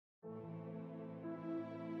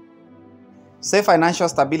Say financial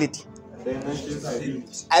stability.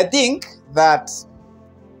 I think that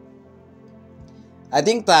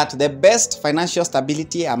the best financial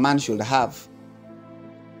stability a man should have,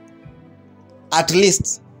 at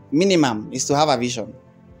least minimum, is to have a vision.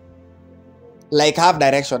 Like have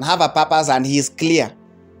direction, have a purpose, and he is clear.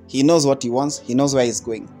 He knows what he wants, he knows where he's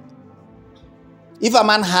going. If a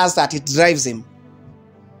man has that, it drives him.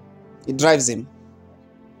 It drives him.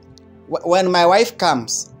 When my wife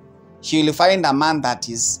comes, she will find a man that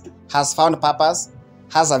has found purpose,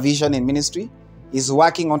 has a vision in ministry, is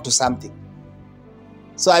working onto something.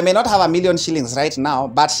 So I may not have 1 million shillings right now,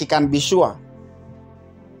 but she can be sure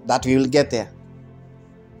that we will get there.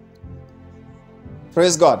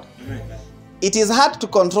 Praise God. It is hard to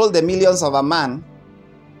control the millions of a man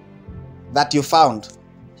that you found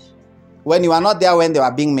when you are not there when they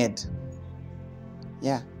were being made.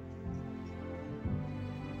 Yeah.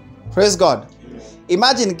 Praise God.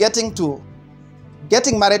 Imagine getting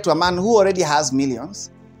married to a man who already has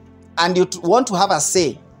millions and you want to have a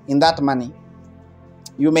say in that money.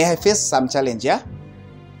 You may face some challenge, yeah?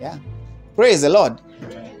 Yeah. Praise the Lord.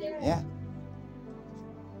 Yeah.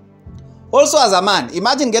 Also as a man,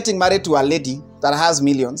 imagine getting married to a lady that has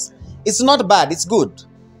millions. It's not bad, it's good.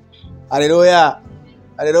 Hallelujah.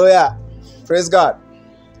 Hallelujah. Praise God.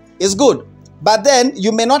 It's good. But then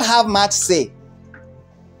you may not have much say.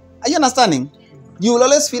 Are you understanding? You will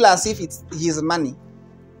always feel as if it's his money.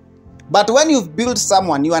 But when you've built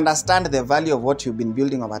someone, you understand the value of what you've been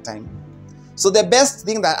building over time. So the best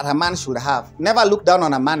thing that a man should have, never look down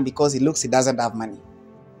on a man because he doesn't have money.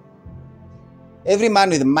 Every man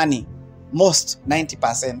with money, most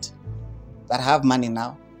 90% that have money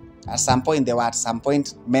now, at some point they were at some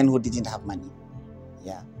point men who didn't have money.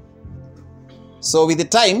 Yeah. So with the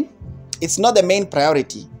time, it's not the main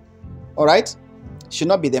priority. All right? Should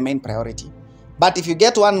not be the main priority. But if you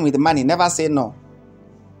get one with money, never say no.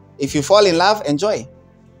 If you fall in love, enjoy.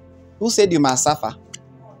 Who said you must suffer?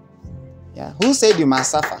 Yeah. Who said you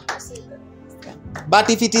must suffer? Yeah. But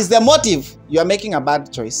if it is the motive, you are making a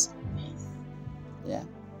bad choice. Yeah.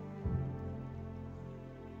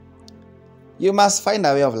 You must find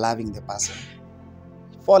a way of loving the person.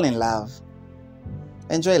 Fall in love.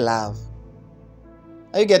 Enjoy love.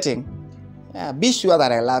 Are you getting? Yeah. Be sure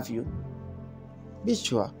that I love you. Be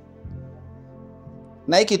sure.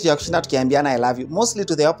 Na hii kitu ya kushinda tukiambiana I love you, mostly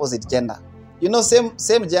to the opposite gender. You know,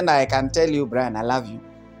 same gender, I can tell you, Brian, I love you.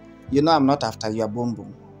 You know I'm not after your boom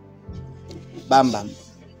boom. Bam bam.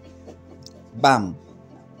 Bam.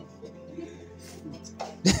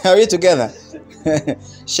 Are we together?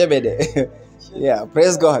 Shebede. Yeah,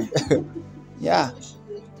 praise God. Yeah.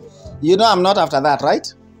 You know I'm not after that,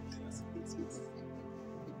 right?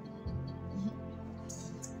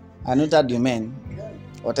 Anuta Dumain,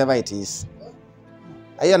 whatever it is.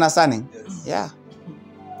 Are you understanding? Yeah.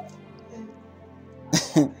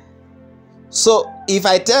 So if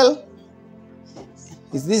I tell,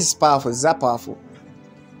 this is powerful, is that powerful?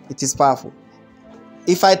 It is powerful.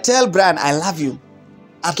 If I tell Brian I love you,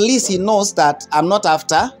 at least he knows that I'm not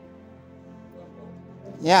after.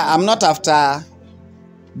 Yeah, I'm not after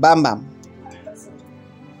bam bam.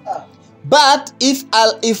 But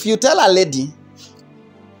if you tell a lady,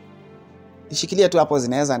 shikilia tu hapo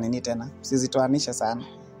zinaweza nini tena, usizitoanisha sana.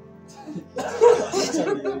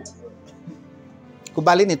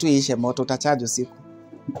 Kubalini tu iishe moto, utachaji usiku.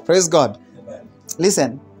 Praise God.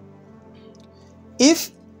 Listen.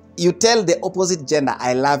 If you tell the opposite gender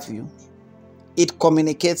I love you, it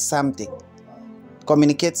communicates something.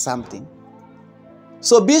 Communicates something.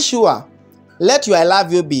 So be sure, let your I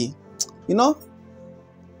love you be, you know,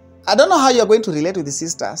 I don't know how you're going to relate with the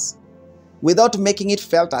sisters without making it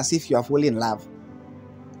felt as if you are fully in love.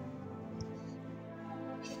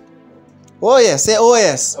 Oh yes, say oh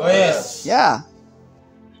yes. Oh yes. Yeah.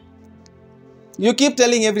 You keep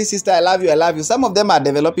telling every sister I love you, I love you. Some of them are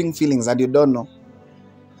developing feelings and you don't know.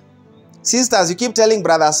 Sisters, you keep telling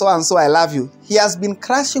brother so and so I love you. He has been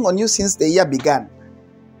crushing on you since the year began.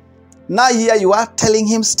 Now here you are telling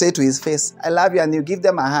him straight to his face, I love you, and you give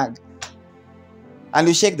them a hug. And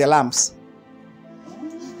you shake the lamps.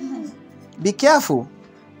 Be careful.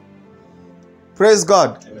 Praise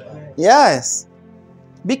God. Yes.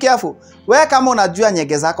 Be careful. Wewe kama unajua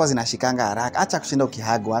nyege zako zinashikanga haraka, acha kushinda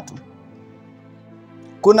ukihag watu.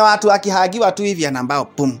 Kuna watu akihagiwa tu hivi anambao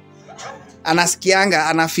pum. Anasikianga,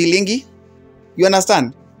 ana feelingi. You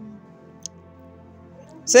understand?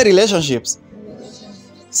 Say relationships.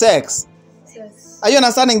 Sex. Are you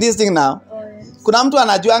understanding this thing now? Kuna mtu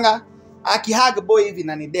anajuanga akihag boy hivi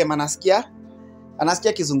na ni dem anasikia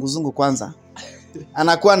kizunguzungu kwanza.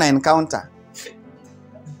 Anakuwa na encounter.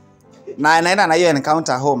 Na anaenda na hiyo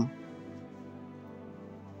encounter home.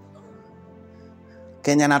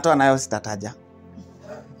 Kenya natoa nayo sitataja.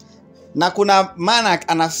 Na kuna man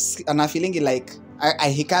ana feeling like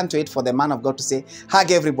he can't wait for the man of God to say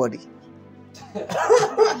hug everybody.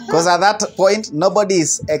 Because at that point nobody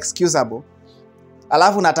is excusable.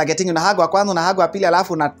 Alafu una targeting, una hug wa kwanza, una hug wa pili,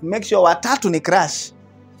 alafu una make sure watatu ni crash.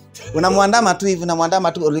 Unamwandama tu hivi,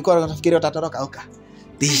 unamwandama tu, ulikuwa unafikiri utatoroka oka.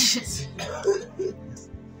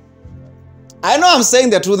 I know I'm saying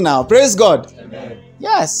the truth now. Praise God. Amen.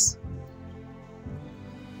 Yes.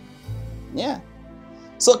 Yeah.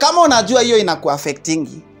 So kama unajua hiyo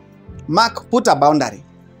inakuaffectingi, mark, put a boundary.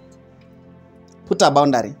 Put a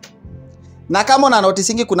boundary. Na kama una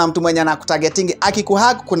noticingi kuna mtu mwenye anakutargetingi,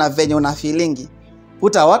 akikuhug kuna venye una feelingi,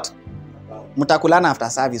 put a what? Mtakulana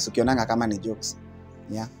after service ukionanga kama ni jokes.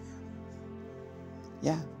 Yeah.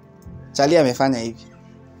 Yeah. Charlie amefanya hivi.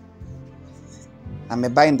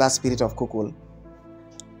 Amebind that spirit of kukul.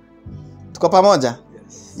 Tuko pamoja?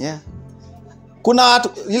 Yes. Yeah. Kuna watu,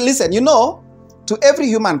 listen, you know, to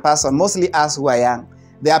every human person, mostly us who are young,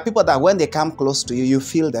 there are people that when they come close to you, you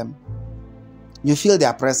feel them. You feel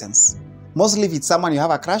their presence. Mostly if it's someone you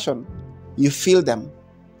have a crush on, you feel them.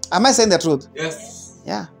 Am I saying the truth? Yes.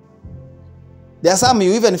 Yeah. There are some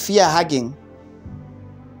you even fear hugging.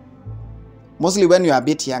 Mostly when you are a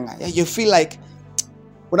bit younger. Yeah, you feel like,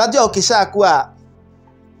 unajua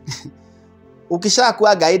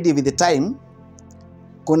ukishakuwa guide with the time,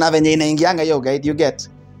 kuna venye inaingianga hiyo guide, you get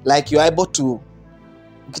like you are able to,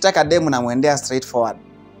 ukitaka demu na muendea straight forward.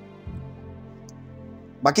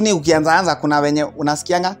 Lakini ukianza kuna venye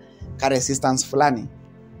unasikianga ka resistance fulani.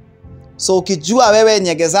 So ukijua wewe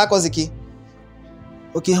nyege zako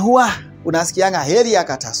ukihua unasikianga heri ya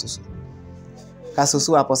katasusu.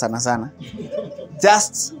 Kasusu hapo sana sana.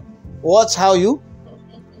 Just watch how you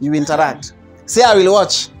interact. Say I will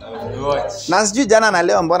watch. I will watch. Na sijui jana na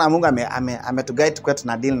leo mbona Mungu ametuguide kwetu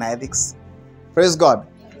na deal na ethics. Praise God.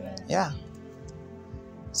 Yeah.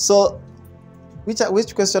 So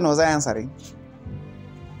which question was I answering?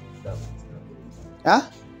 Huh?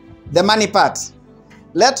 The money part.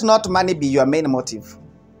 Let not money be your main motive.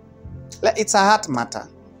 It's a heart matter.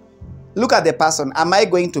 Look at the person. Am I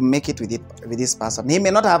going to make it with this person? He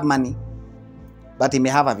may not have money, but he may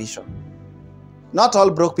have a vision. Not all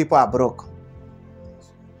broke people are broke.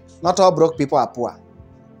 Not all broke people are poor.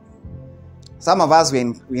 Some of us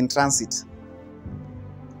we're in transit.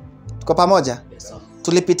 Tuko pamoja? Yes, sir.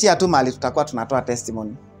 Tulipitia tu mahali tutakuwa tunatoa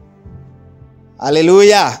testimony.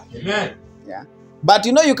 Hallelujah. Amen. Yeah. But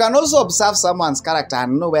you know, you can also observe someone's character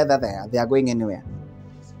and know whether they are going anywhere.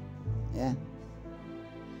 Yeah.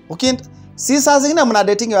 Si saa zingine mna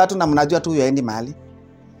dating watu na mnajua tu yaendi mahali.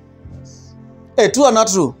 True or not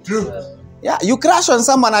true? True. Yeah, you crush on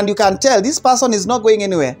someone and you can tell this person is not going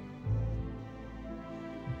anywhere.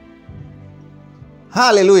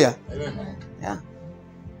 Hallelujah. Amen. Yeah.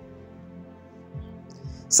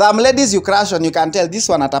 Some ladies you crush on, you can tell this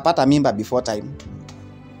one atapata mimba before time.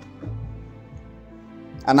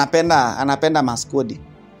 Anapenda maskodi.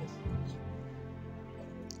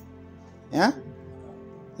 Yeah?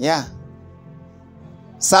 Yeah.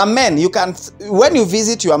 Some men, when you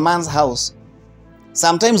visit your man's house,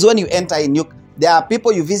 sometimes when you enter in, there are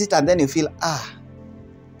people you visit and then you feel, I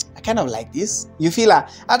kind of like this. You feel,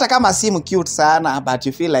 hata kama simu cute sana, but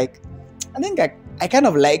you feel like, I think I kind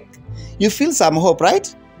of like, you feel some hope,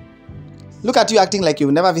 right? Look at you acting like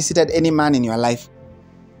you've never visited any man in your life.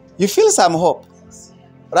 You feel some hope,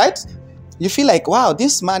 right? You feel like, wow,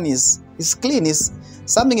 this man is clean,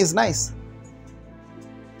 something is nice.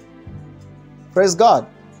 Praise God.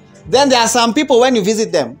 Then there are some people when you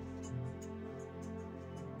visit them,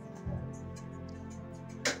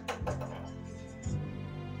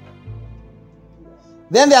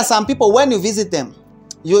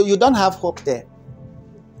 you don't have hope there.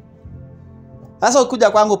 Sasa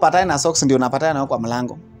ukuja kwangu patane na socks ndio unapatana nao kwa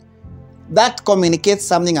mlango. That communicates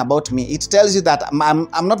something about me. It tells you that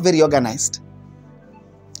I'm not very organized.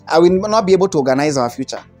 I will not be able to organize our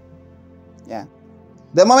future. Yeah.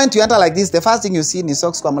 The moment you enter like this, the first thing you see ni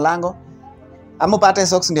socks kwa mlango. Ama upate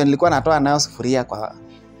socks ndio nilikuwa natoa nayo sufuria kwa.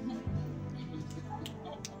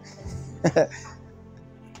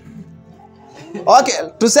 Okay,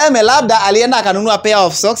 tuseme labda alienda akanunua pair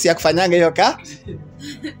of socks ya kufanyanga hiyo ka.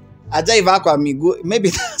 Ajaiva kwa miguu.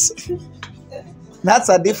 Maybe that's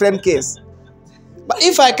a different case. But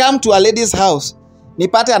if I come to a lady's house,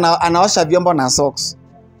 nipate anaosha vyombo na socks,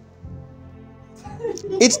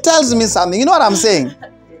 it tells me something. You know what I'm saying?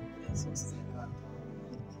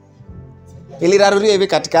 Iliraruria hivi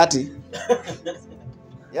katikati.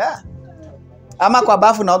 Yeah. Ama kwa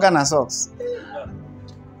bafu naoga na socks.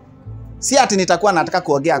 Si ati nitakuwa nataka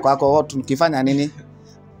kuogea kwako tukifanya nini?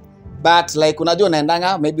 But like unajua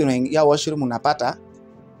unaendanga maybe unaingia washroom unapata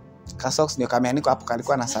ka socks ndio kameaniko hapo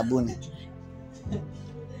kalikuwa na sabuni.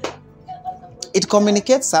 It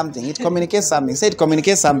communicates something. It communicates something. Say it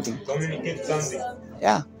communicates something. Communicate something.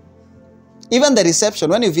 Yeah. Even the reception,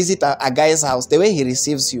 when you visit a guy's house, the way he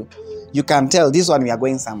receives you, you can tell this one we are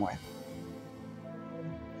going somewhere.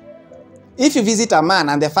 If you visit a man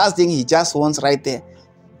and the first thing he just wants right there,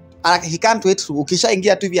 he can't wait to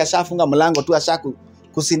ukishaingia tu hivi ashafunga mlango tu ashaku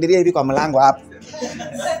kusindiria hivi kwa mlango hapo.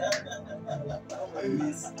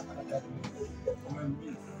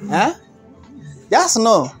 Huh? Yes,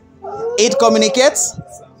 no. It communicates.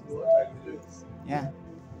 Yeah.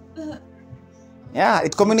 Yeah,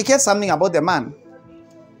 it communicates something about the man.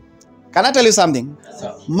 Can I tell you something?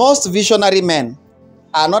 Most visionary men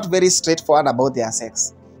are not very straightforward about their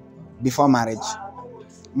sex before marriage.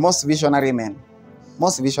 Most visionary men.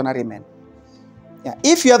 Most visionary men. Yeah.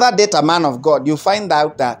 If you ever date a man of God, you find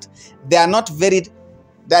out that they are not very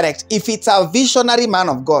direct. If it's a visionary man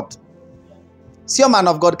of God, sio man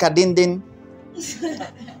of God kadindin.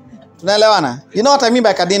 Tunaelewana? You know what I mean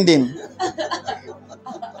by kadindin?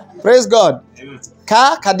 Praise God.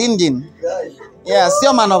 Kadindin. Yeah,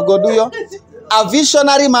 sio man of God, do you? A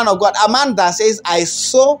visionary man of God. A man that says, I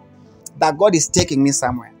saw that God is taking me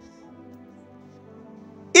somewhere.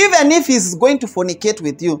 Even if he's going to fornicate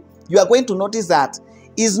with you, you are going to notice that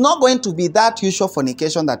it's not going to be that usual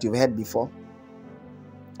fornication that you've had before.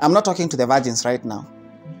 I'm not talking to the virgins right now.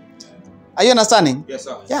 Are you understanding? Yes,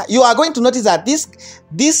 sir. Yeah, you are going to notice that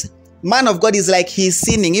this man of God is like he's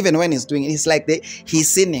sinning even when he's doing it. It's like he's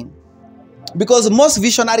sinning. Because most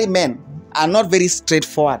visionary men are not very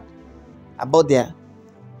straightforward about their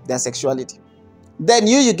sexuality. Then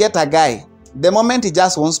you get a guy, the moment he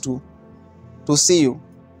just wants to see you,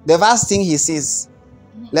 the first thing he sees,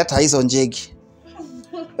 leta hizo njegi.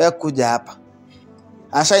 Wewe kuja hapa.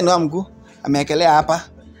 Ashainua mguu, ameekelea hapa.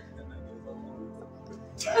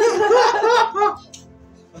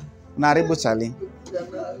 Naribu chali.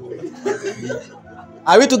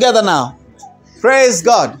 Are we together now? Praise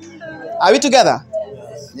God. Are we together?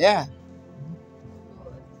 Yeah.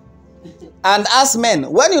 And as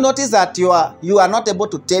men, when you notice that you are not able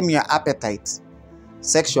to tame your appetite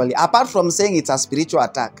sexually, apart from saying it's a spiritual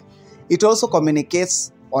attack, it also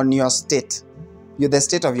communicates on your state, the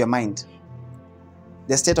state of your mind.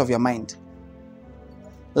 The state of your mind.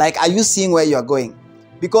 Like, are you seeing where you're going?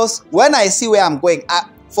 Because when I see where I'm going,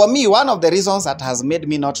 for me, one of the reasons that has made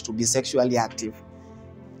me not to be sexually active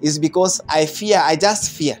is because I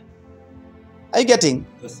just fear. Are you getting?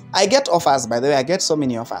 Yes. I get offers, by the way. I get so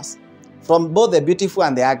many offers. From both the beautiful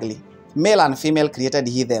and the ugly. Male and female created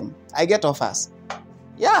he, them. I get offers.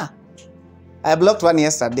 Yeah. I blocked one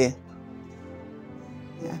yesterday.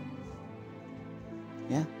 Yeah.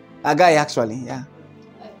 Yeah. A guy, actually. Yeah.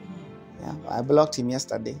 Yeah. I blocked him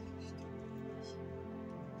yesterday.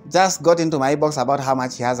 Just got into my inbox about how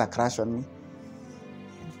much he has a crush on me.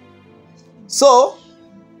 So,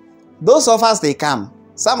 those offers, they come.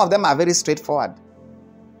 Some of them are very straightforward.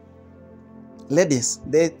 Ladies,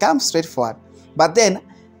 they come straightforward. But then,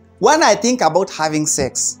 when I think about having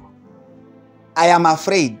sex, I am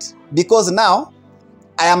afraid. Because now,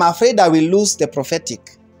 I am afraid I will lose the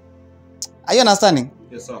prophetic. Are you understanding?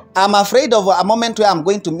 Yes, sir. I'm afraid of a moment where I'm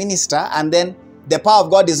going to minister and then the power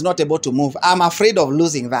of God is not able to move. I'm afraid of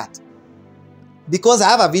losing that. Because I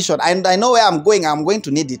have a vision and I know where I'm going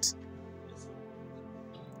to need it.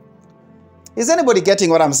 Is anybody getting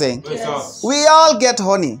what I'm saying? Yes, sir. We all get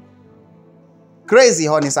horny. Crazy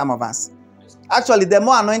horny, some of us. Actually, the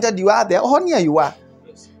more anointed you are, the hornier you are.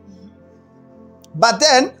 But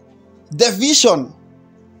then, the vision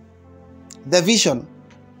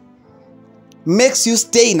makes you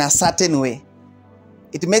stay in a certain way.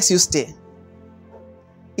 It makes you stay.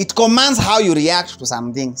 It commands how you react to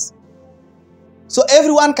some things. So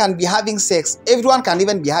everyone can be having sex. Everyone can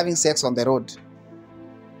even be having sex on the road.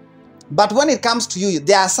 But when it comes to you,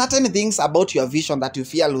 there are certain things about your vision that you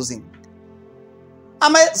fear losing.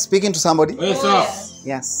 Am I speaking to somebody? Yes, sir.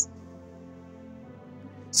 Yes.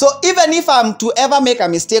 So even if I'm to ever make a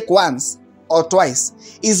mistake once or twice,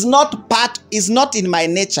 is not in my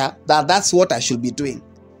nature that that's what I should be doing.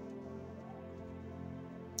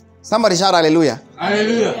 Somebody shout hallelujah.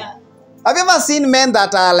 Hallelujah. Have you ever seen men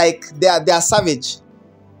that are like, they are savage?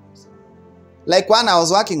 Like one I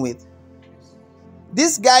was working with.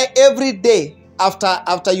 This guy, every day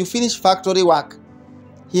after you finish factory work,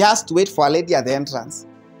 he has to wait for a lady at the entrance.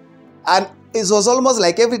 And it was almost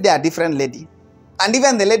like every day a different lady. And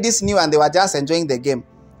even the ladies knew and they were just enjoying the game.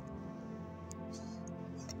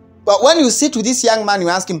 But when you sit with this young man, you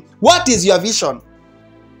ask him, what is your vision?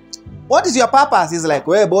 what is your purpose? He's like,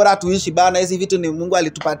 we bora tuishi bana, hizi vitu ni Mungu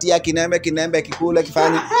alitupatia, kinembe kikule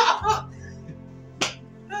kifanye.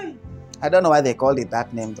 I don't know why they called it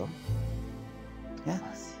that name though. Yeah.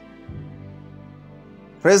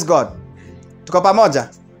 Praise God. Tuko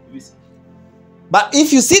pamoja. But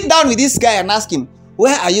if you sit down with this guy and ask him,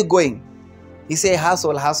 where are you going? He say,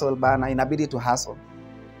 hustle bana, inabidi to hustle.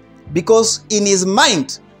 Because in his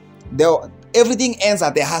mind, everything ends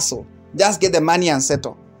at the hustle. Just get the money and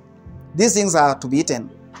settle. These things are to be eaten.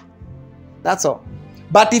 That's all.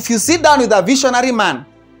 But if you sit down with a visionary man,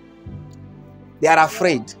 they are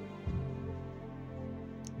afraid.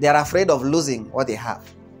 They are afraid of losing what they have.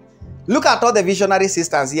 Look at all the visionary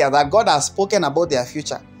sisters here that God has spoken about their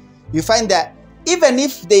future. You find that even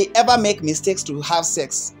if they ever make mistakes to have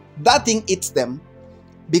sex, that thing eats them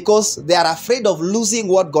because they are afraid of losing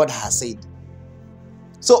what God has said.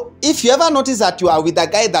 So if you ever notice that you are with a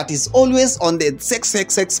guy that is always on the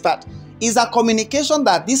sex part, is a communication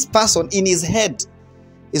that this person in his head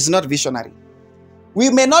is not visionary.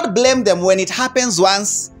 We may not blame them when it happens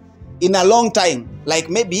once in a long time.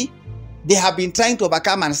 Like maybe they have been trying to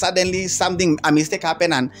overcome and suddenly a mistake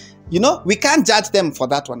happened, and we can't judge them for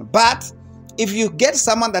that one. But if you get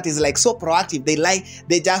someone that is like so proactive,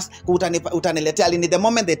 they just utaniletea lini, the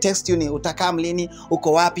moment they text you ni utakam lini,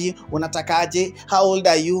 uko wapi, unatakaje, how old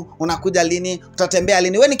are you, unakuja lini, utatembea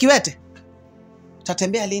lini, we ni kiwete,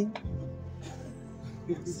 utatembea lini?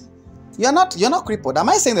 You're not crippled. Am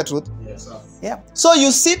I saying the truth? Yes, sir. Yeah. So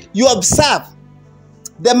you sit, you observe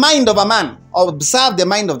the mind of a man, observe the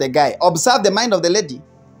mind of the guy, observe the mind of the lady.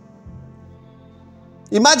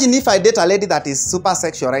 Imagine if I date a lady that is super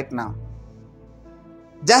sexual right now.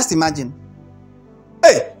 Just imagine.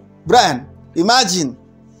 Hey, Brian, imagine.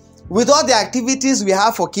 With all the activities we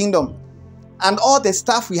have for kingdom and all the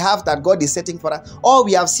stuff we have that God is setting for us, all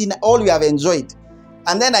we have seen, all we have enjoyed.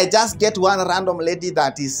 And then I just get one random lady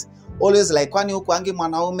that is always like, kwani ukuangi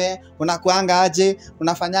mwanaume, unakuanga aje,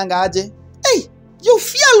 unafanyanga aje. Hey, you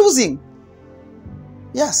fear losing.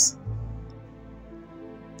 Yes.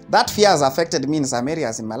 That fear has affected me in some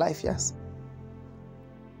areas in my life, yes.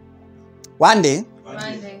 One day,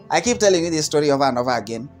 I keep telling you this story over and over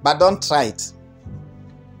again, but don't try it.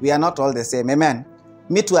 We are not all the same. Amen.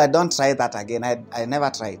 Me too, I don't try that again. I never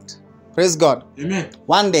tried. Praise God. Amen.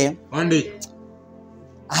 One day,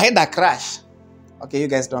 I had a crash. Okay, you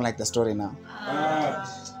guys don't like the story now.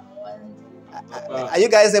 Are you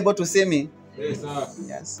guys able to see me? Yes, sir.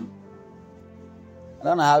 Yes. I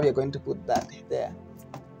don't know how we're going to put that there.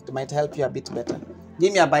 It might help you a bit better.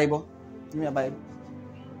 Give me a Bible. Give me a Bible.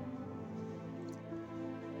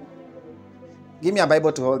 Give me a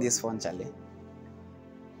Bible to hold this phone, Charlie.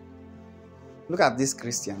 Look at these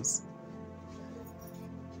Christians.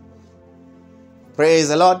 Praise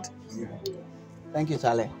the Lord. Thank you,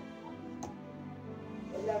 Charlie.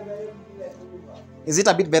 Is it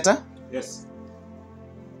a bit better? Yes.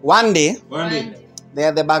 One day,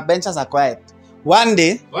 the backbenchers are quiet. One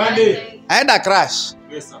day, I had a crash.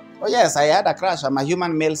 Yes, sir. Oh yes, I had a crash. I'm a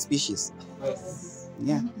human male species. Yes.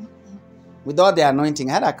 Yeah. With all the anointing,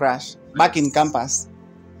 I had a crash back in campus.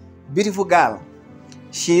 Beautiful girl.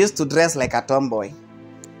 She used to dress like a tomboy.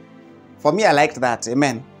 For me, I liked that.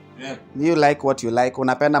 Amen. Yeah. You like what you like.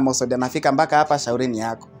 Unapenda mosode nafika mpaka hapa shauri ni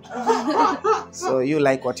yako. So you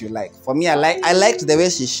like what you like. For me, I liked the way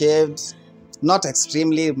she shaved. Not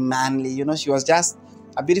extremely manly. She was just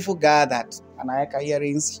a beautiful girl that anaweka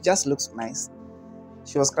earrings. She just looks nice.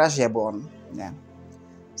 She was crash airborne. Yeah.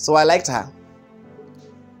 So I liked her.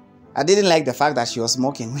 I didn't like the fact that she was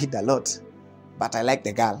smoking weed a lot. But I liked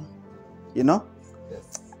the girl.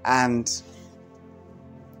 Yes. And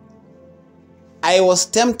I was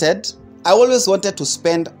tempted. I always wanted to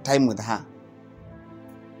spend time with her.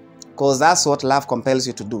 Because that's what love compels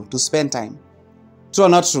you to do. To spend time. True or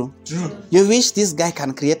not true? True. You wish this guy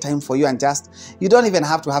can create time for you and you don't even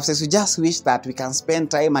have to have sex. You just wish that we can spend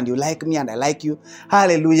time and you like me and I like you.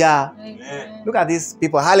 Hallelujah. Amen. Look at these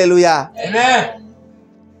people. Hallelujah. Amen.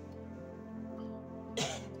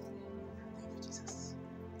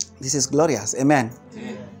 This is glorious. Amen.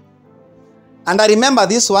 Amen. And I remember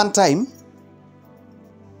this one time,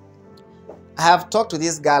 I have talked to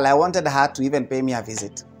this girl. I wanted her to even pay me a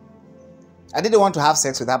visit. I didn't want to have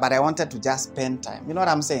sex with her, but I wanted to just spend time. You know what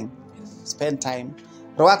I'm saying? Spend time.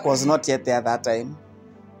 Roak was not yet there that time,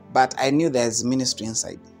 but I knew there's ministry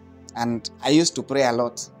inside. And I used to pray a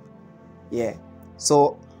lot. Yeah.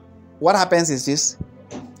 So what happens is this.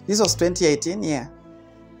 This was 2018, yeah.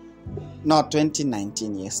 No,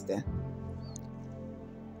 2019, yes, there.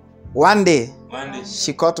 One day,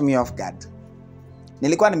 she caught me off guard.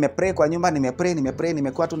 Nilikuwa nimepray kwa nyumba,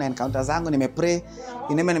 nimekuwa tu na encounters zangu,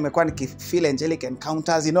 nimekuwa nikifeel angelic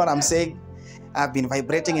encounters, you know what I'm saying? I've been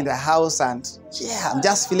vibrating in the house and yeah, I'm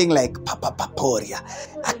just feeling like Papa Paporia,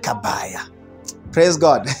 Akabaya. Praise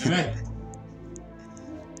God.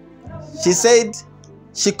 She said,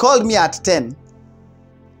 she called me at 10.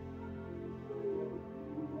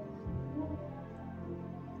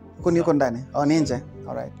 Yuko ndani? Oh, ninje.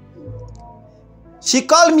 All right. She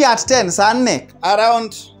called me at 10, saa 4,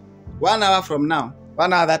 around 1 hour from now.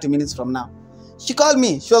 1 hour 30 minutes from now. She called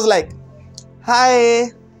me. She was like,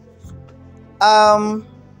 hi,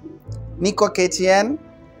 niko KTN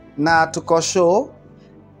na tuko show.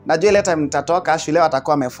 Najua ile time nitatoka, shule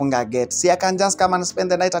watakuwa wamefunga gate. See, I can just come and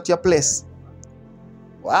spend the night at your place.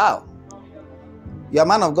 Wow. Your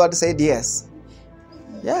man of God said yes.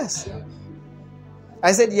 Yes.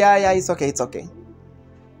 I said, yeah, it's okay.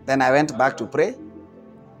 Then I went back to pray.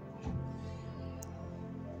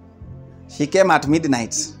 She came at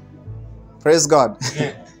midnight. Praise God.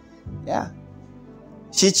 Yeah.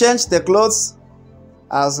 She changed the clothes.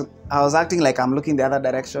 I was acting like I'm looking the other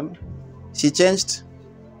direction. She changed.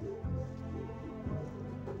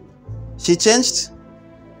 She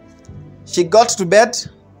got to bed.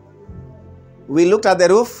 We looked at the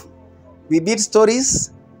roof. We did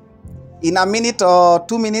stories. In a minute or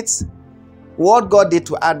 2 minutes, what God did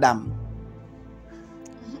to Adam.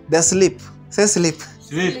 The sleep. Say sleep.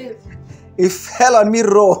 Sleep. It fell on me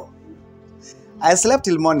raw. I slept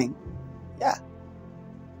till morning. Yeah.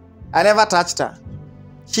 I never touched her.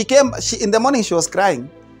 In the morning she was crying.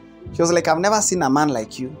 She was like, I've never seen a man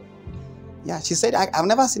like you. Yeah, she said, I've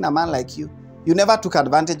never seen a man like you. You never took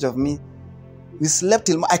advantage of me. We slept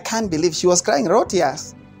till I can't believe. She was crying raw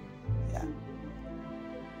tears. Yeah.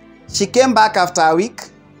 She came back after a week.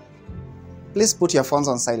 Please put your phones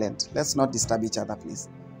on silent. Let's not disturb each other, please.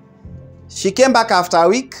 She came back after a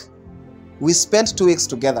week. We spent 2 weeks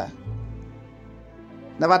together.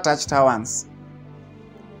 Never touched her once.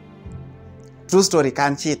 True story,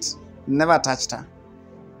 can't cheat. Never touched her.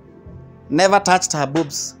 Never touched her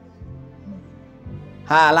boobs.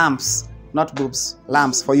 Her lamps, not boobs,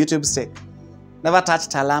 lamps for YouTube's sake. Never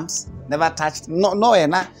touched her lamps. Never touched, no.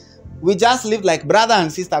 We just lived like brother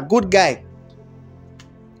and sister. Good guy.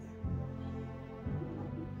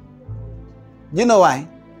 You know why?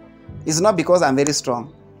 It's not because I'm very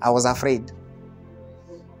strong. I was afraid.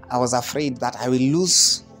 I was afraid that I will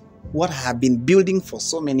lose what I have been building for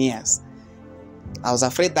so many years. I was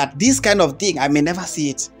afraid that this kind of thing, I may never see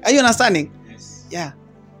it. Are you understanding? Yes. Yeah.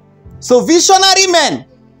 So visionary men,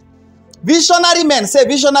 say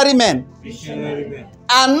visionary men,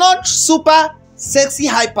 are not super sexy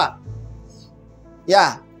hyper.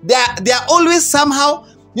 Yeah. They are always somehow,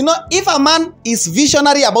 if a man is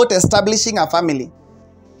visionary about establishing a family,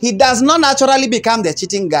 he does not naturally become the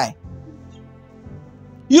cheating guy.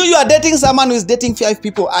 You are dating someone who is dating 5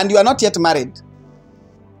 people and you are not yet married.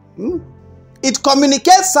 It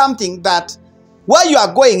communicates something that where you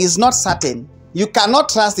are going is not certain. You cannot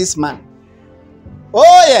trust this man.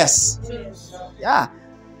 Oh, yes. Yeah.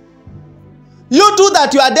 You do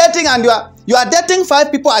that, you are dating and you are dating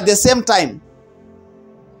 5 people at the same time.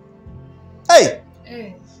 Hey.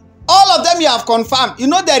 All of them you have confirmed.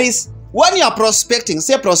 There is, when you are prospecting,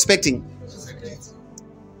 say prospecting.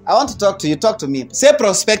 I want to talk to you. Talk to me. Say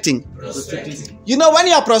prospecting. Prospecting. When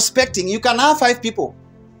you are prospecting, you can have 5 people.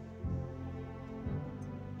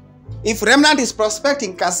 If Remnant is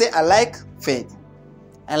prospecting, can say, I like Faith.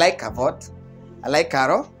 I like Kavot. I like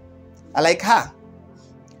Caro. I like her.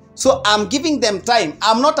 So I'm giving them time.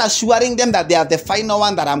 I'm not assuring them that they are the final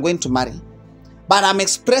one that I'm going to marry. But I'm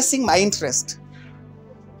expressing my interest.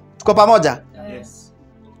 Tuko pamoja? Yes.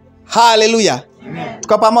 Hallelujah. Amen.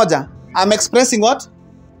 Tuko pamoja? I'm expressing what?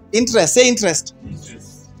 Interest. Say interest.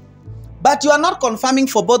 But you are not confirming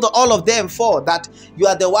for all of them that you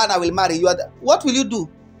are the one I will marry. What will you do?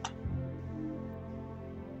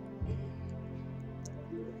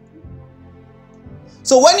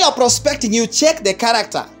 So when you are prospecting, you check the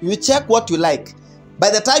character. You check what you like. By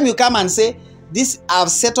the time you come and say, this I've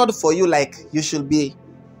settled for you like you should be,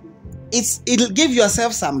 it'll give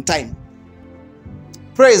yourself some time.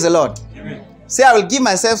 Praise the Lord. Amen. Say, I will give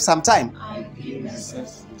myself some time.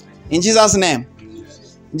 In Jesus' name.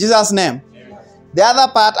 In Jesus' name. The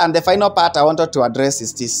other part and the final part I wanted to address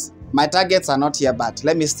is this. My targets are not here, but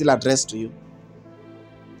let me still address to you.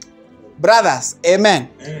 Brothers, amen.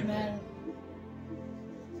 Amen.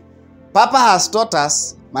 Papa has taught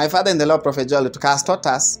us, my father in the Lord, Prophet Joel, has taught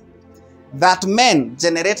us that men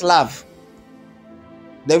generate love.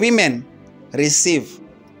 The women receive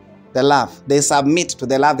the love. They submit to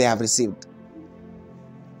the love they have received.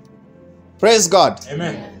 Praise God.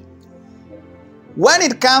 Amen. When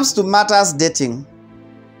it comes to matters dating,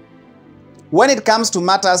 when it comes to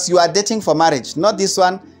matters you are dating for marriage, not this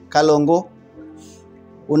one kalongo.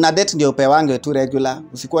 Una date ndio upewange tu regular,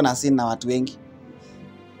 usikuwa na scene na watu wengi.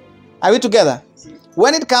 Are we together?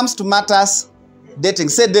 When it comes to matters dating,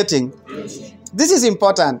 say dating. This is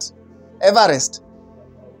important. Everest.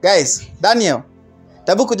 Guys, Daniel.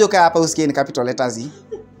 Tabu kuja kaa hapa usikie ni capital letters hii.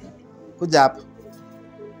 Kuja hapa.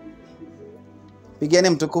 Pigeni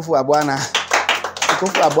mtukufu wa Bwana.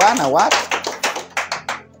 Mtukufu wa Bwana what?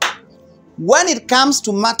 When it comes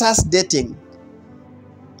to matters dating,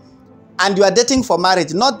 and you are dating for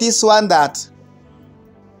marriage, not this one that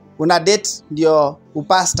una date ndio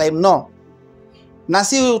upass time, no. Na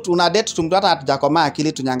si una date tumtu hata hatujakomaa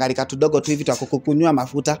akili tunyangalika tudogo tu hivi tukukunywa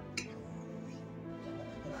mafuta.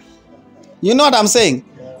 You know what I'm saying?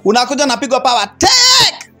 Unakuja napigwa power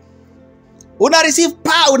take. Una receive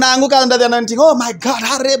power, unaanguka under the anointing. Oh my God,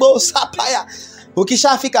 harebo sapaya.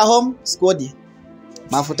 Ukishafika home, skodi.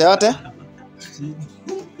 Mafuta yote.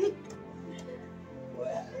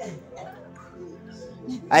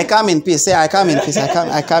 I come in peace. Say I come in peace.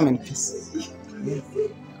 I come in peace.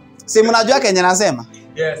 Si mnajua kenye nasema?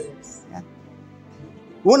 Yes.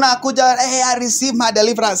 Unakuja, hey, I receive my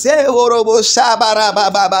deliverance. Hey, orobo shabara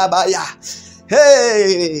baba ya.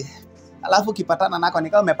 Hey. Alafu kipatana nako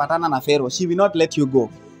nikao umepatana na Pharaoh. She will not let you go.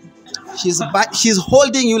 She's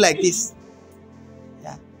holding you like this.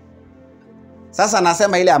 Yeah. Sasa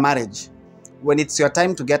nasema ile ya marriage. When it's your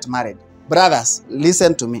time to get married. Brothers,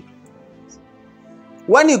 listen to me.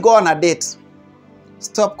 When you go on a date,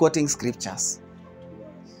 stop quoting scriptures.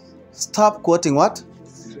 Stop quoting what?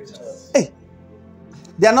 Hey,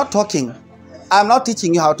 they are not talking. I'm not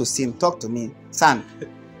teaching you how to sin. Talk to me. Son,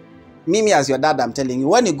 Mimi as your dad, I'm telling you,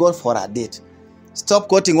 when you go for a date, stop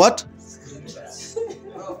quoting what?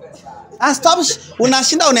 Stop.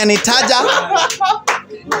 Unashinda unanitaja.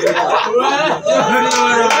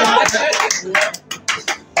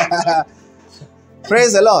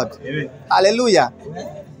 Praise the Lord. Amen. Hallelujah.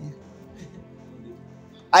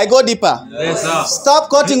 I go deeper. Yes, sir. Stop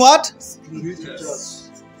quoting what?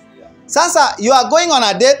 Sasa, you are going on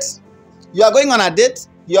a date. You are going on a date.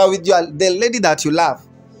 You are with the lady that you love.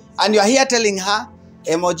 And you are here telling her,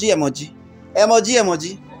 emoji, emoji. Emoji,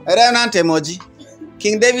 emoji. Revenant emoji.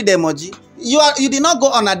 King David emoji. You did not go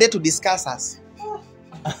on a date to discuss us.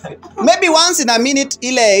 Maybe once in a minute,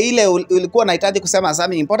 ile ulikuwa unahitaji kusema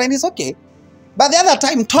something important, is okay. But the other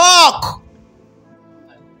time, talk.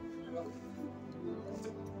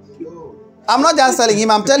 I'm not just telling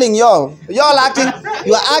him, I'm telling y'all. You are acting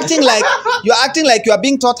like you are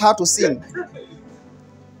being taught how to sing.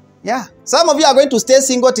 Yeah. Some of you are going to stay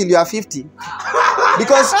single till you are 50.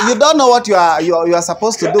 Because you don't know what you are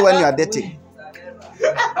supposed to do when you are dating.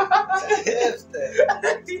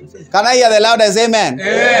 Can I hear the loudest amen?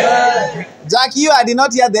 Amen. Jackie, I did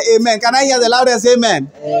not hear the amen. Can I hear the loudest amen?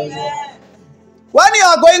 Amen. When you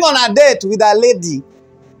are going on a date with a lady,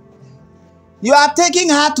 you are taking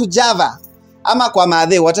her to Java. Ama kwa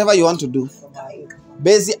madhe, whatever you want to do.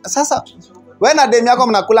 Sasa, when a demi yako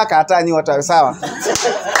mnakula kata ni watu sawa.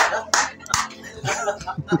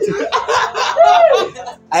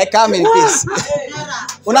 I come in peace.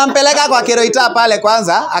 Unampeleka kwa Keroita pale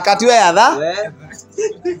kwanza, akatiwe yadha.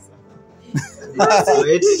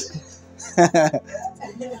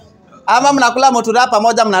 Ama mnakula motura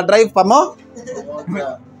pamoja, mna drive pamo.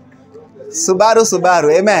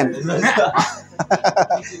 Subaru. Amen.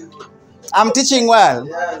 I'm teaching well.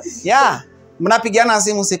 Yes. Yeah. Mnapigiana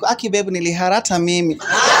simu siku. Aki babe niliharata mimi.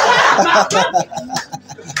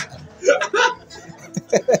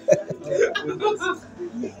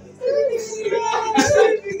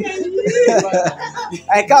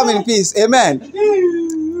 I come in peace. Amen.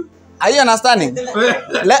 Are you understanding?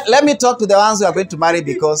 Let me talk to the ones who are going to marry,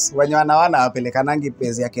 because when you are nawana wapelekanangi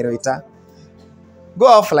pezi ya Keroita. Go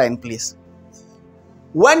offline, please.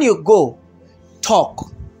 When you go,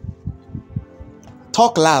 talk.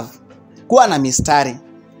 Talk love. Kuwa na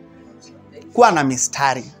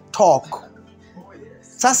mistari. Talk.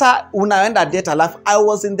 Sasa unaenda date alafu. I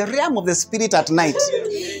was in the realm of the spirit at night.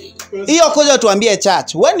 Iyo kuja tuambie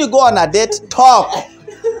church. When you go on a date, talk.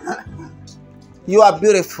 You are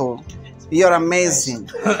beautiful. You are amazing.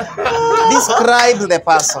 Describe the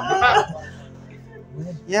person.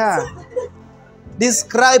 Yeah.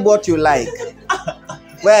 Describe what you like.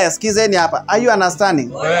 Well, skizeni hapa. Are you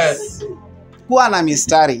understanding? Yes. Kuwa na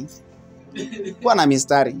mistari.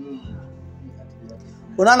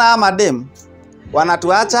 Unaona madem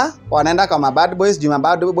wanatuacha, wanaenda kwa bad boys, juu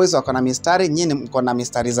bad boys wako na mistari, nyinyi mko na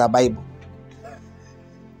mistari za Bible.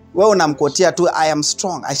 wewe unamkotia tu I am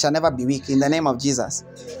strong, I shall never be weak in the name of Jesus.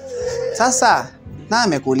 Sasa na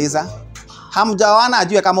amekuuliza hamjawana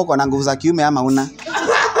ajue kama uko na nguvu za kiume ama una.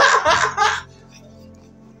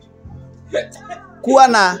 Kuwa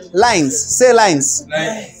na lines, say lines.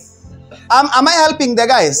 Am I helping the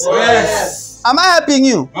guys? Oh, yes. Am I helping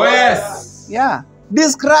you? Oh, yes. Yeah.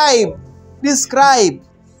 Describe.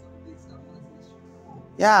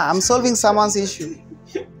 Yeah, I'm solving someone's issue.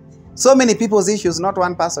 So many people's issues, not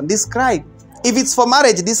one person. Describe. If it's for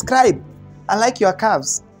marriage, describe. I like your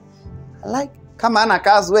calves. Come on,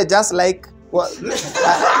 calves, we're just like, what?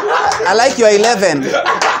 I like your 11.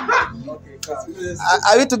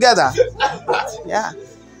 Are we together? Yeah.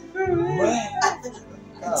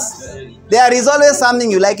 There is always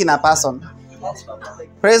something you like in a person.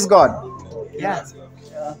 Praise God. Yeah.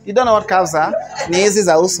 You don't know what calves are? Ni hizi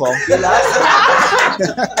za uso.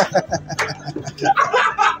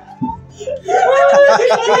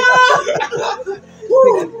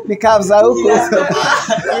 Ni calves za huko.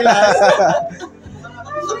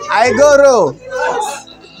 I go row.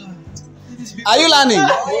 Are you learning?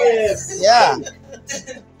 Yeah.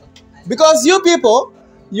 Because you people,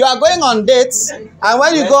 you are going on dates, and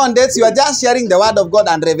when you go on dates, you are just sharing the word of God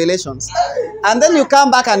and revelations. And then you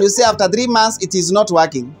come back and you say after 3 months, it is not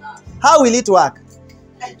working. How will it work?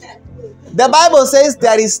 The Bible says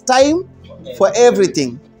there is time for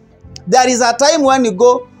everything. There is a time when you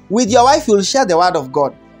go with your wife, you will share the word of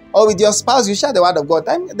God. Or with your spouse, you share the word of God.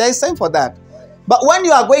 There is time for that. But when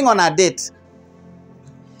you are going on a date,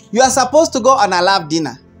 you are supposed to go on a love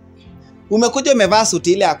dinner. Umekuja umevaa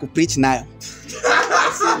suti ile ya kupreach nayo.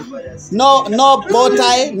 No bow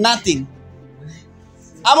tie, nothing.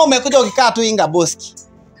 Ama umekuja ukikaa tu inga boski.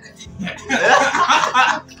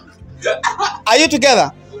 Are you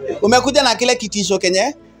together? Umekuja na kile kitisho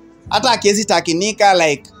kenye hata akiezi takinika,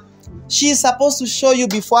 like she is supposed to show you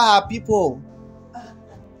before her people.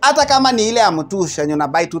 Hata kama ni ile ya mtusha yenye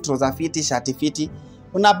unabai tu trouser fiti, shirt fiti,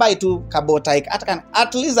 unabai tu kabotai,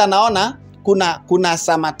 at least anaona kuna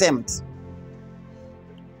some attempt.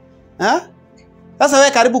 Sasa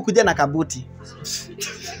wewe karibu kuja na kabuti.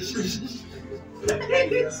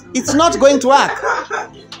 It's not going to work.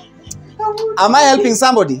 Am I helping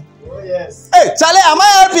somebody? Oh, yes. Hey, Charlie, am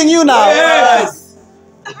I helping you now? Yes.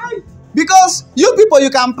 Because you people, you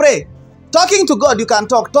can pray. Talking to God, you can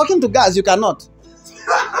talk. Talking to guys, you cannot.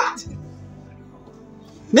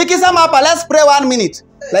 Nikisema hapa, let's pray 1 minute.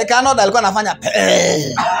 Like Arnold alikuwa anafanya.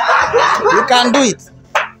 You can do it.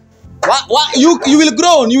 You will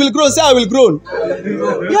groan. You will groan. Say I will groan.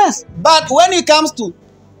 Yes. But when it comes to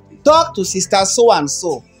talk to sister so and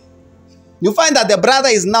so, you find that the brother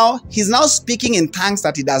is now speaking in tongues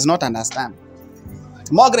that he does not understand.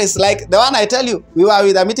 More grace, like the one I tell you, we were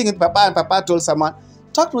with a meeting with Papa and Papa told someone,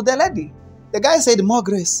 talk to the lady. The guy said, more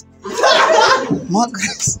grace. More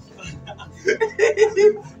grace.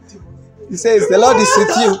 He says, the Lord is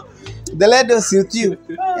with you. The Lord is with you.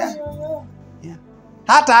 Yeah. Yeah.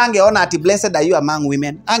 Hata angeona ati blessed are you among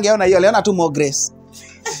women. Angeona hiyo, aliona tu more grace.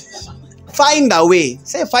 Find a way.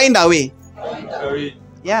 Say find a way. Find a way.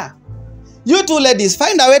 Yeah. You two ladies,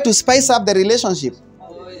 find a way to spice up the relationship.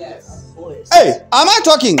 Oh, yes. Hey, am I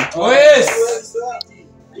talking? Oh, yes.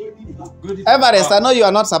 Good. Everest, I know you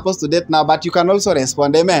are not supposed to date now, but you can also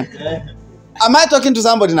respond. Amen. Am I talking to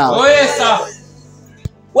somebody now? Oh, yes, sir.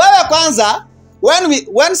 Wewe kwanza,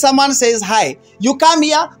 when someone says hi, you come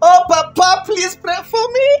here, oh Papa, please pray for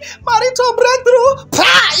me, marital breakthrough.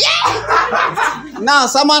 Pa, yeah. Now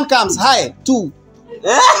someone comes, hi, 2.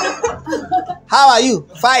 How are you?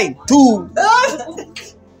 Fine, 2.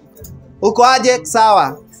 Uko aje?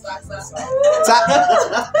 Sawa.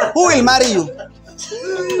 Who will marry you?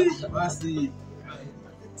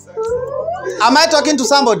 Am I talking to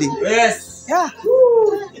somebody? Yes. Yeah.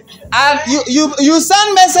 And you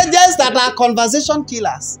send messages that are conversation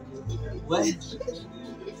killers.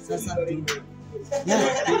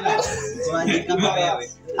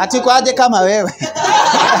 Ati uko aje kama wewe.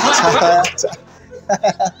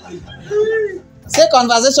 Say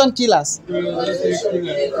conversation killers.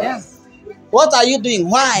 Yeah. What are you doing?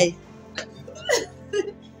 Why?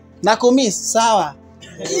 Nakumiss, sawa.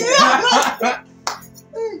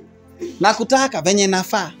 Nakutaka venye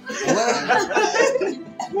nafaa.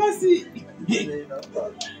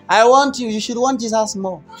 I want you. You should want Jesus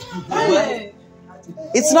more.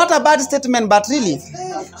 It's not a bad statement, but really.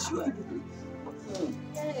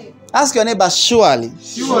 Ask your neighbor, surely.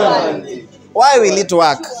 Surely. Why will it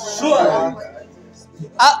work? Surely.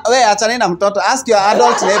 Wait, achana na mtoto. Ask your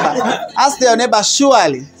adult neighbor. Ask your neighbor,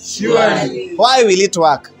 surely. Surely. Why will it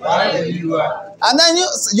work? Why will you work? And then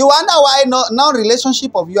you wonder why no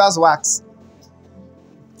relationship of yours works.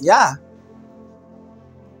 Yeah.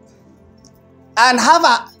 And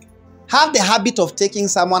have the habit of taking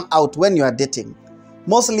someone out when you are dating.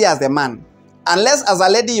 Mostly as a man. Unless as a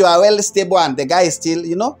lady you are well stable and the guy is still,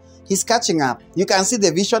 he's catching up. You can see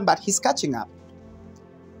the vision, but he's catching up.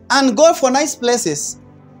 And go for nice places.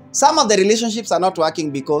 Some of the relationships are not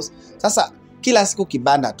working because sasa kila siku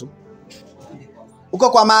kibanda tu. Uko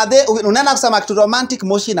kwa maadhe, unaenda kusema kitu romantic,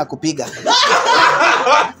 moshi na kupiga.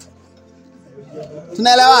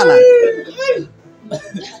 Tunaelewana?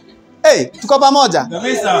 Hey, tuko pamoja?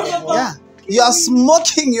 Yeah. You are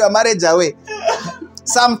smoking your marriage away.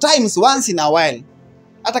 Sometimes once in a while,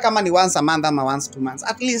 hata kama ni once a month ama once 2 months,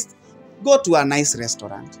 at least go to a nice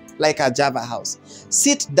restaurant like a Java house.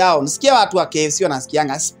 Sit down. Sikia watu wa KFC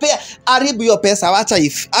wanasikianga. Spare, aribu your pesa.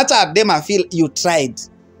 Acha dem feel you tried.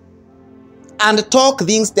 And talk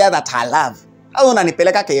things there that I love. Au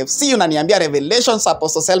unanipeleka KFC, unaniambia revelations,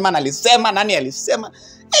 Apostle Selman alisema, nani alisema.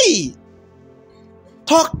 Hey!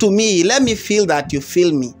 Talk to me. Let me feel that you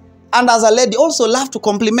feel me. And as a lady, also love to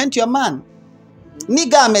compliment your man.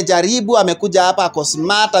 Niga amejaribu, amekuja hapa, ako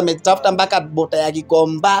smart, ametafuta mpaka bota ya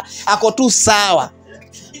Gikomba, ako tu sawa.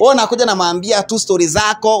 Wewe unakuja na mwambia tu story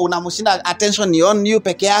zako, unamshinda attention ni on you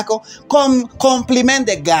peke yako. Compliment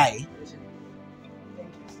the guy.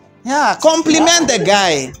 Yeah, compliment the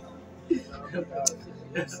guy.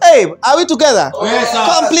 Hey, are we together? Yes, sir.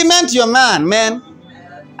 Compliment your man.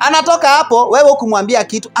 Anatoka hapo, wewe ukumwambia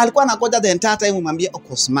kitu, alikuwa anakoja the entire time umwambie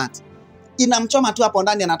uko smart. Inamchoma tu hapo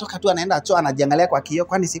ndani, anatoka tu anaenda choo, anajiangalia kwa kioo,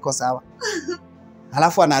 kwani siko sawa.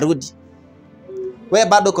 Halafu anarudi. Wewe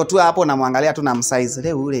bado uko tu hapo unamwangalia tu na msize.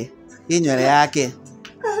 Leo ule, hii nywele yake.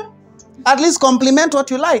 At least compliment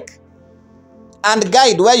what you like. And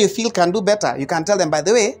guide where you feel can do better. You can tell them, by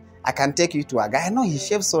the way, I can take you to a guy. I know he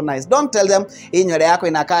shaves so nice. Don't tell them, hii nywele yako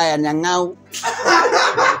inakaa ya nyang'au.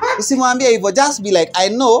 Usimwambie hivyo. Just be like, I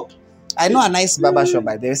know a nice barber shop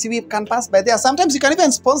by there. See, we can pass by there. Sometimes you can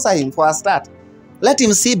even sponsor him for a start. Let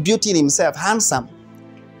him see beauty in himself. Handsome.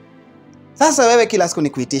 Sasa wewe kila siku ni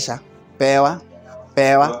kuitisha. Pewa.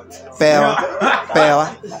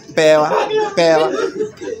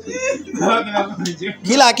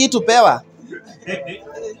 Kila kitu pewa.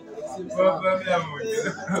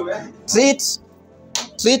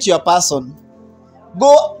 Treat your person.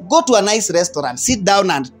 Go to a nice restaurant. Sit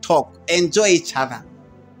down and talk. Enjoy each other.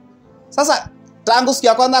 Sasa tangu siku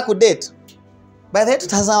ya kwanza kudate. By the way,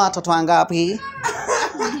 tutazaa watoto wangapi?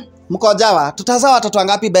 Mko Java, tutazaa watoto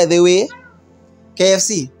wangapi by the way?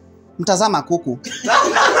 KFC, mtazama kuku.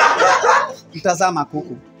 Mtazama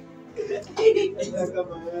kuku.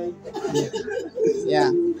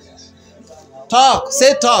 Yeah. Talk,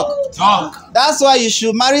 say talk. Talk. That's why you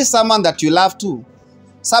should marry someone that you love too.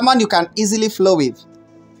 Someone you can easily flow with.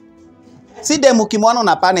 See them ukimwona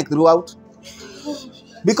una panic throughout.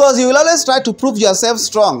 Because you will always try to prove yourself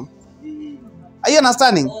strong. Are you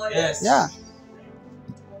understanding? Yes. Yeah.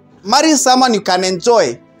 Marry someone you can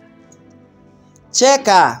enjoy.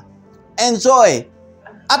 Cheka. Enjoy.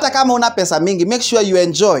 Hata kama una pesa mingi, make sure you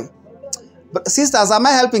enjoy. But sisters, am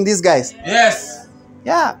I helping these guys? Yes.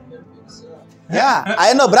 Yeah. Yeah.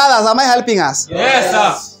 I know, brothers, am I helping us? Yes,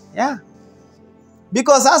 sir. Yeah.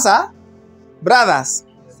 Because sasa, brothers,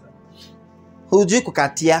 hujui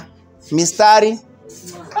kukatia mistari,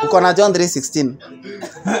 uko na John 3:16.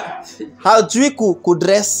 Haujui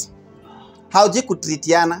kudress, haujui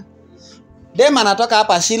kutritiana. Dem anatoka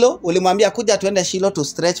hapa Shilo, ulimwambia kuja tuende Shilo to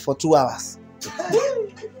stretch for 2 hours.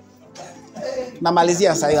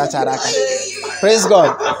 Namalizia sasa hiyo, acha haraka. Praise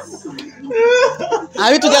God.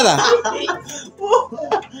 Are we together?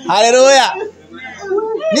 Hallelujah.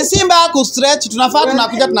 Ni simba ku stretch, tunafaa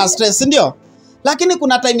tunakuja tuna stress, si ndio? Lakini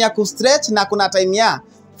kuna time ya ku stretch na kuna time ya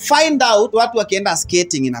find out watu wakienda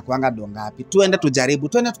skating inakuanga dongapi. Tuende tujaribu,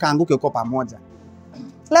 tuende tukaanguke huko pamoja.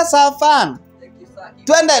 Let's have fun.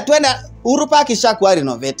 Tuende Uhuru Park ishakuwa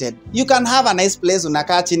renovated. You can have a nice place,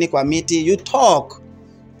 unakaa chini kwa miti, you talk.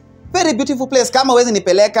 Very beautiful place. Kama huwezi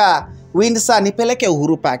nipeleka Windsor, nipeleke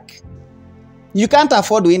Uhuru Park. You can't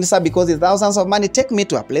afford Windsor because it's thousands of money. Take me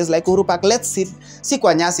to a place like Uhuru Park. Let's sit. Si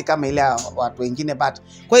kwa nyasi kama ile watu wengine, but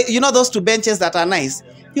you know those 2 benches that are nice.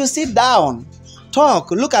 You sit down,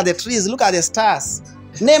 talk, look at the trees, look at the stars.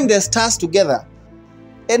 Name the stars together.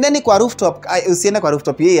 And then kwa rooftop, usiende kwa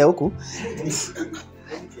rooftop yeye huku.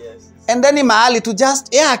 And then mahali to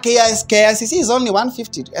just KICC is only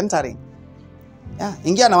 150 entering. Yeah,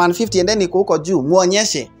 ingia na 150 and then huko juu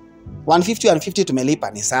muonyeshe 150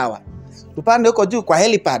 tumelipa ni sawa. Tupande huko juu kwa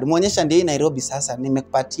helipad muonyesha ndio Nairobi sasa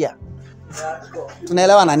nimekupatia.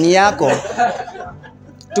 Tunaelewa na ni yako.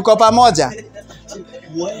 Tuko pamoja.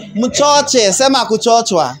 Mchoche, sema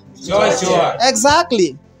kuchochwa. Chochwa.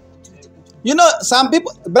 Exactly. You know, some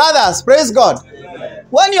people, brothers, praise God.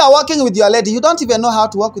 When you are working with your lady, you don't even know how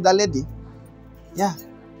to work with a lady. Yeah.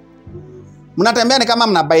 Mnatembea ni kama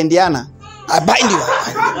mnabaindiana. I bind you.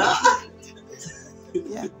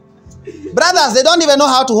 Yeah. Brothers, they don't even know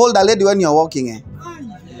how to hold a lady when you're walking. Eh?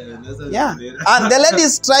 Yeah. And the lady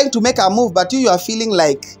is trying to make a move, but you are feeling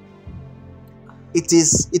like it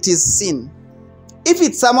is sin. If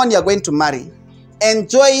it's someone you're going to marry,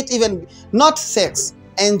 enjoy it, even not sex.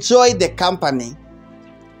 Enjoy the company.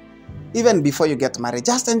 Even before you get married,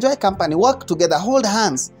 just enjoy company. Work together, hold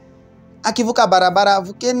hands. Akivuka barabara,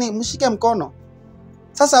 vukeni, mshike mkono.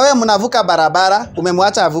 Sasa wewe mnavuka barabara,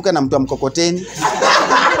 umemwacha avuke na mtu wa mkokoteni.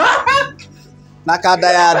 Na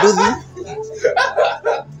kada ya aduthi.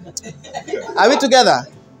 Are we together?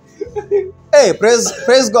 Hey,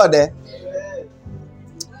 praise God. Eh?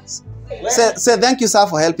 Say thank you, sir,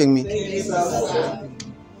 for helping me.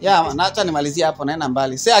 Yeah, naacha nimalizie hapo naenda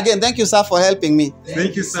mbali. Say again, thank you, sir, for helping me.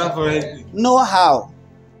 Thank you, sir, for helping. Know how.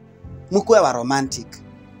 Mkuwe wa romantic.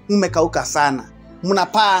 Mmekauka sana.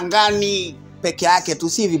 Mnapaa angani peke yake tu,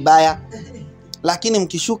 si vibaya. Lakini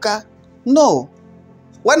mkishuka, no.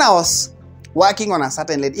 When I was working on a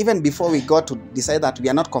certain lady, even before we got to decide that we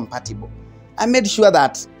are not compatible, I made sure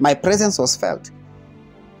that my presence was felt.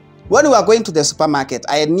 When we were going to the supermarket,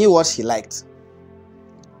 I knew what she liked.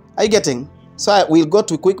 Are you getting? So we'll go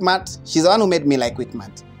to Quickmart. She's the one who made me like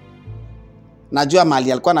Quickmart. Najua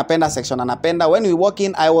mali alikuwa anapenda section anapenda. When we walk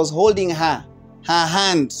in, I was holding her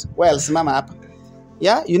hand. Well, simama hapa.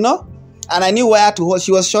 Yeah, you know? And I knew where to hold.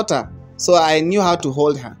 She was shorter, so I knew how to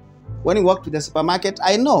hold her. When we walk to the supermarket,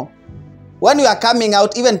 I know. When we are coming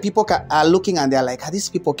out, even people are looking and they're like, are these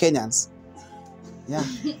people Kenyans? Yeah.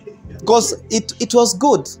 Because it was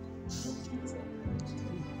good.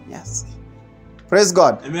 Yes. Praise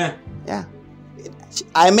God. Amen. Yeah.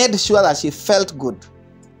 I made sure that she felt good.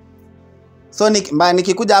 So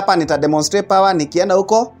nikikuja hapa nita demonstrate power, nikienda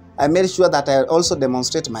huko, I made sure that I also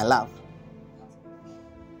demonstrate my love.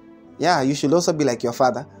 Yeah, you should also be like your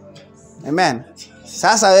father. Amen.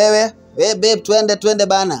 Sasa wewe babe, twende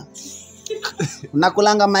bana.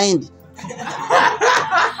 Unakulanga mahindi.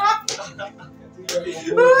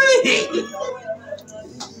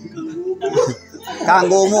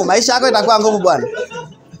 Kangumu, maisha yako itakuwa ngumu bwana.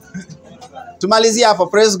 Tumalizie hapo,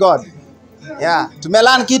 praise God. Yeah,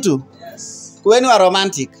 tumelearn kitu. Kuweni wa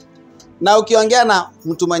romantic. Na ukiongea na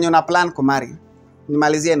mtu mwenye una plan kumari,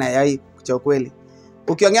 nimalizie na yai cha ukweli.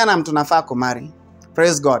 Ukiongea na mtu nafaa kumari,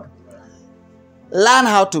 praise God. Learn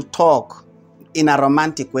how to talk in a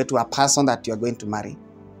romantic way to a person that you are going to marry.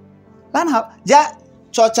 Learn how. Ja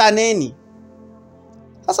chochaneni.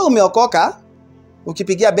 Sasa umeokoka,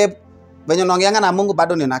 ukipigia babe, venye unaongeanga na Mungu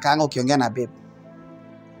bado ni unakaanga ukiongea na babe.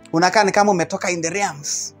 Unakaa ni kama umetoka in the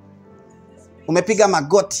realms. Umepiga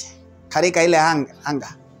magoti katika ile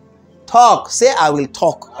anga. Talk. Say I will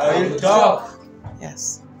talk. I will talk.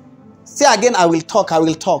 Yes. Say again, I will talk. I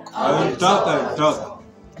will talk. I will talk. I will talk.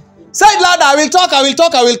 Say it louder. I will talk. I will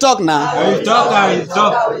talk. I will talk now. I will talk. I will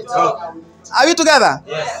talk. I will talk. Are we together?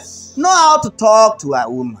 Yes. Know how to talk to a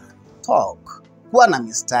woman. Talk. Kuwa na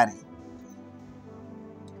mistari.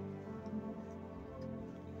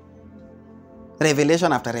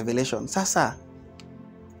 Revelation after revelation. Sasa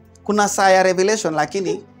kuna saa ya revelation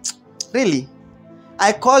lakini really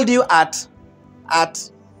I called you at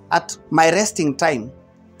my resting time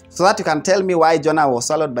so that you can tell me why Jonah was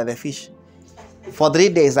swallowed by the fish for 3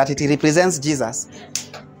 days, that it represents Jesus.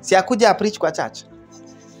 Si akuja preach kwa church.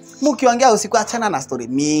 Mukiongea usiku achana na story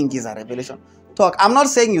mingi za revelation. Talk. I'm not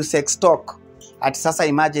saying you sex talk. Ati sasa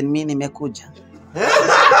imagine mimi nimekuja.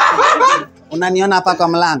 Unaniona hapa kwa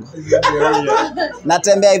mlango.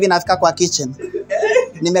 Natembea hivi nafika kwa kitchen.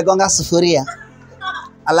 Nimegonga sufuria.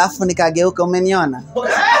 Alafu nikageuka, umeniona?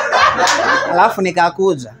 Alafu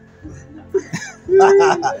nikakuja.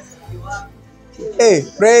 Hey,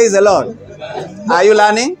 praise the Lord. Are you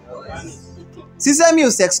learning? Sisemi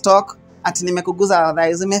you sex talk. Ati nimekuguza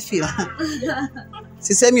adhaizi umefeel.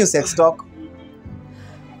 Sisemi you sex talk.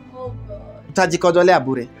 Utajikojolea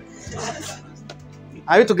bure.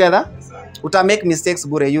 Are you together? Uta make mistakes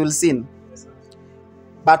bure, you will sin.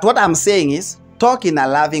 But what I'm saying is, talk in a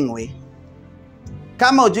loving way.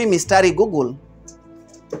 Kama ujui mistari, Google.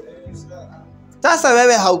 Sasa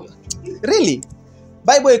wewe how... Really?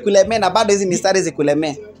 Bible ikulemee na bado hizi mistari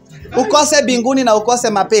zikulemee. Ukose binguni na ukose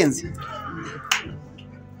mapenzi.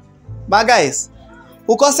 But guys,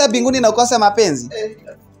 ukose binguni na ukose mapenzi.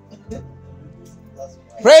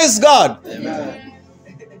 Praise God. Amen.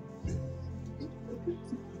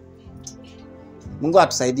 Mungu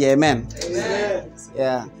atusaidie, amen. Amen.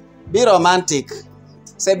 Yeah. Be romantic.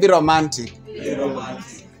 Say be romantic. Be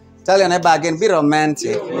romantic. Tell your neighbor again, be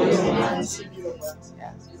romantic.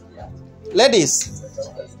 Ladies,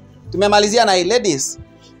 tumemalizia na hii. Ladies,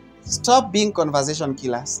 stop being conversation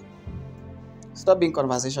killers. Stop being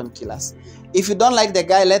conversation killers. If you don't like the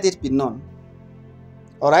guy, let it be known.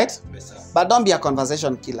 All right? But don't be a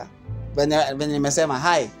conversation killer. When you mesema,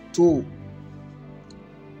 hi, two.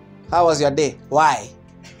 How was your day? Why?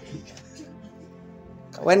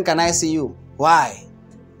 When can I see you? Why?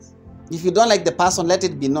 If you don't like the person, let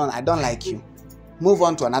it be known. I don't like you. Move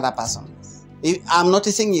on to another person. If I'm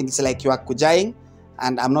noticing it's like you are kujaying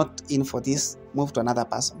and I'm not in for this, move to another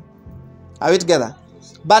person. Are we together?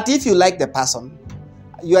 But if you like the person,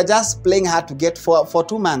 you are just playing hard to get for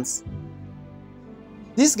 2 months.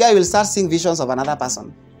 This guy will start seeing visions of another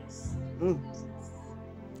person.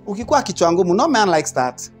 Ukikuwa kichwa ngumu, no man likes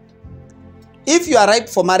that. If you are ripe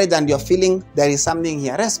for marriage and you're feeling there is something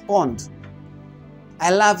here, respond.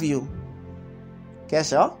 I love you.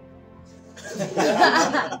 Kesho?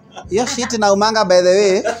 Your shit na umanga, by the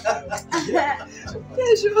way.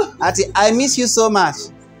 Ati, I miss you so much.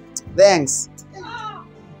 Thanks.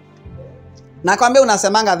 Nakwambia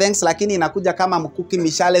unasemanga thanks, lakini inakuja kama mkuki,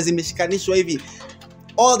 mishale zimeshikanishwa hivi.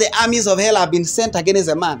 All the armies of hell have been sent against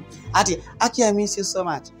a man. Ati, I miss you so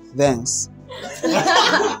much. Thanks.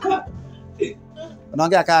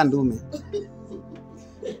 Unaongea kama ndume.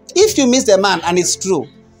 If you miss the man and it's true,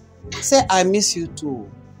 say, I miss you too.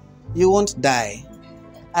 You won't die.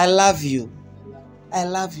 I love you. I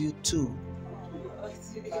love you too.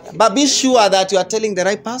 But be sure that you are telling the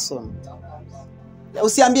right person.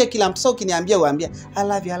 Usiambie kila mtu. So ukiniambia uambie, I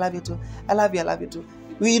love you too. I love you too.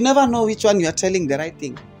 We never know which one you are telling the right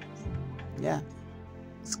thing. Yeah.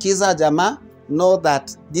 Skiza jama, know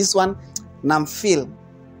that this one, namfeel.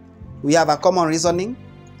 We have a common reasoning,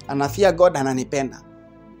 and I fear God and ananipenda.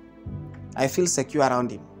 I feel secure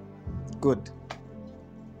around him. Good.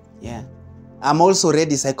 Yeah. I'm also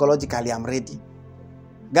ready psychologically. I'm ready.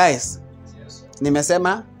 Guys,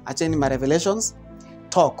 nimesema, acheni my revelations.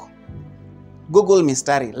 Talk. Google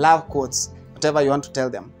mystery, love quotes, whatever you want to tell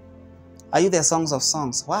them. Are you the songs of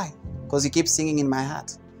songs? Why? Because you keep singing in my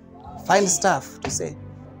heart. Find stuff to say.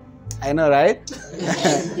 I know, right?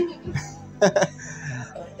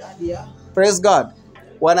 Praise God.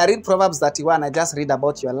 When I read Proverbs 31, I just read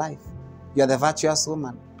about your life. You are the virtuous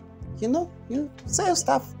woman. You know, you say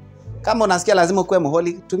stuff. Kama unasikia lazima ukuwe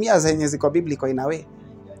mholi, tumia zenye ziko biblical in a way.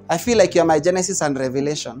 I feel like you are my Genesis and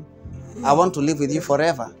Revelation. I want to live with you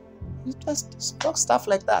forever. You just talk stuff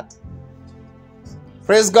like that.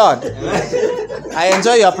 Praise God. I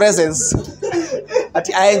enjoy your presence.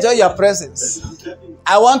 I enjoy your presence.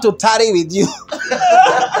 I want to tarry with you.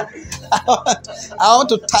 I want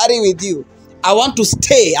to tarry with you. I want to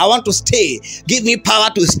stay. I want to stay. Give me power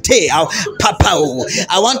to stay. Papa,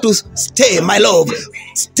 I want to stay, my love.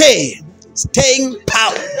 Stay. Staying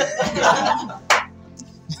power.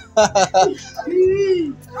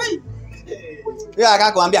 Yeah,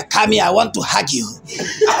 akakwambia, come here, I want to hug you.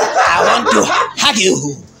 I want to hug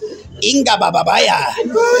you. Inga bababaya.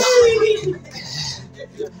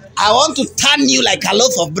 I want to turn you like a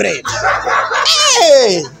loaf of bread.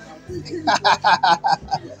 Hey!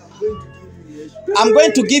 I'm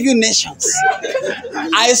going to give you nations.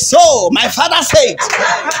 I saw, my father said,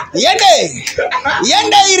 Yende!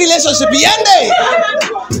 Yende relationship, Yende!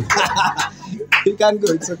 You can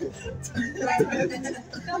go, it's okay.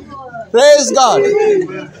 Praise God.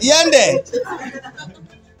 Yende.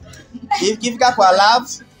 If you got for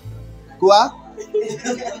love, kwa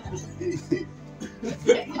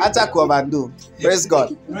acha kuoverdo. Praise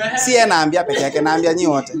God. Si yeye naambia peke yake, naambia nyi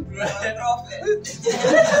wote.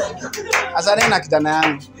 Asante na kijana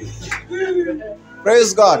yangu.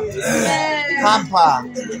 Praise God. Papa,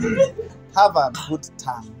 have a good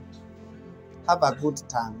time. Have a good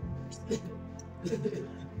time.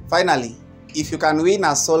 Finally, if you can win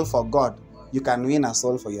a soul for God, you can win a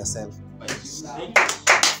soul for yourself.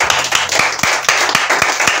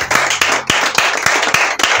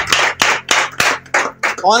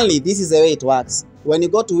 Only this is the way it works. When you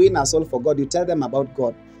go to win a soul for God, you tell them about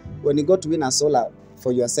God. When you go to win a soul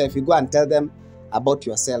for yourself, you go and tell them about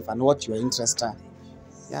yourself and what you are interested in.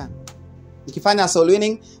 Yeah. If you find a soul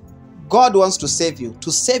winning, God wants to save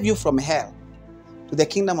you from hell to the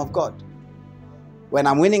kingdom of God. When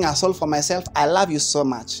I'm winning a soul for myself, I love you so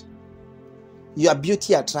much. Your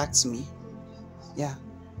beauty attracts me. Yeah.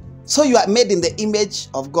 So you are made in the image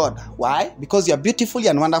of God. Why? Because you are beautifully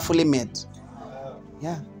and wonderfully made.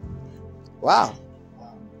 Yeah. Wow.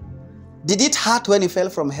 Did it hurt when you fell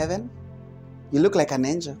from heaven? You look like an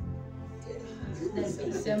angel.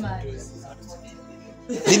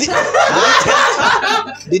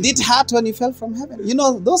 Did it hurt when you fell from heaven? You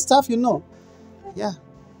know, those stuff you know. Yeah.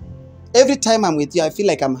 Every time I'm with you, I feel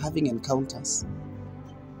like I'm having encounters.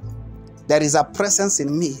 There is a presence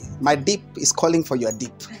in me. My deep is calling for your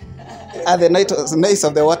deep. And the noise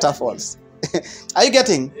of the waterfalls. Are you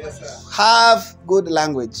getting? Yes, sir. Have good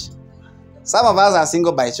language. Some of us are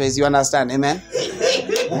single by choice. You understand? Amen?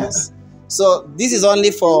 Yes. So this is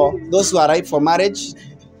only for those who are ripe for marriage.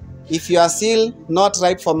 If you are still not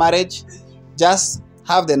ripe for marriage, just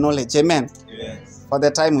have the knowledge. Amen? Yes. For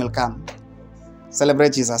the time will come.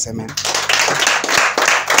 Celebrate Jesus. Amen.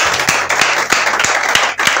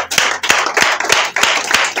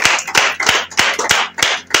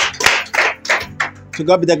 To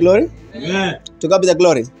God be the glory. Amen. To God be the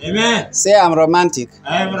glory. Amen. Say, I'm romantic.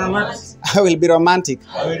 I am romantic. I will be romantic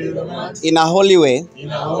I will be romantic. in a holy way, In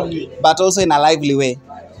a holy way. but also in a lively way.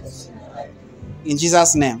 In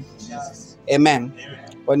Jesus' name. Amen.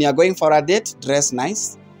 Amen. When you are going for a date, dress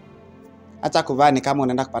nice. Acha kuvaa ni kama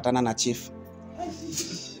unaenda kupatana na chief.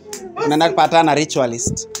 Unaenda kupatana na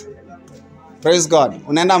ritualist. Praise God.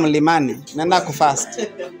 Unaenda mlimani. Unaenda kufast.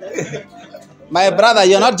 My brother,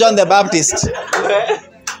 you're not John the Baptist.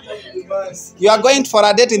 You are going for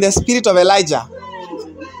a date in the spirit of Elijah.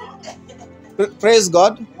 Praise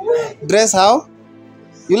God. Dress how?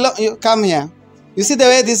 You come here. You see the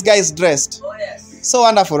way this guy is dressed? Oh, yes. So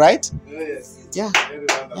wonderful, right? Yes. Yeah.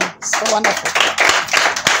 Yeah. So wonderful.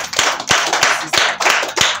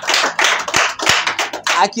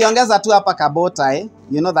 Akiongeza tu hapa kabota,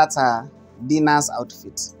 you know that's a dinner's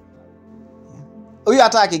outfit. Huyu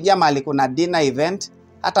hata akigia mahali kuna dinner event,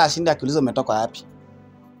 hata ashinde akiuliza umetoka wapi.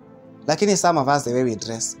 Lakini some of us the way we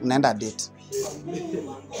dress, unaenda date.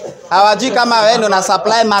 Hawajui kama wewe una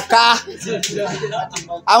supply makaa.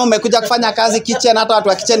 Au umekuja kufanya kazi kitchen, hata watu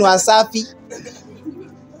wa kitchen wasafi.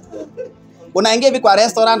 Unaingia hivi kwa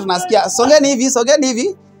restaurant unasikia, songeni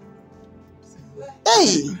hivi.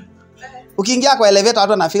 Hey! Ukiingia kwa elevator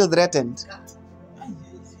watu wana feel threatened.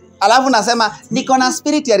 Alafu nasema niko na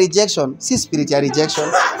spirit ya rejection. Si spirit ya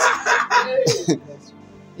rejection.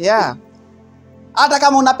 Yeah. Hata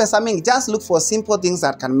kama una pesa mingi, just look for simple things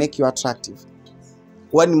that can make you attractive.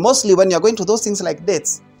 Mostly when you're going to those things like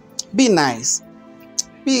dates, be nice.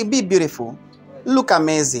 Be beautiful. Look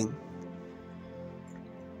amazing.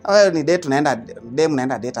 Wewe ni date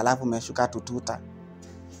unaenda date alafu umeshuka tututa.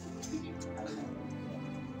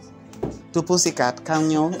 Tu pussycat,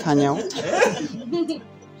 kanyo.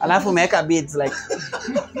 Alafu umeweka beads like.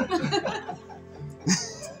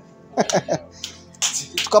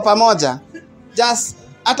 Tuko pamoja. Just,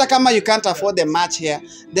 hata kama you can't afford the match here,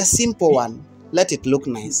 the simple one, let it look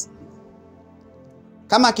nice.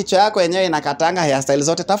 Kama kichwa yako yenyewe inakatanga hairstyle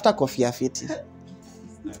zote, tafuta kofia fiti.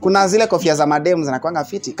 Kuna zile kofia za mademu zinakuanga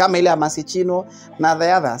fiti, kama ile ya Masichino na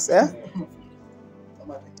the others, eh?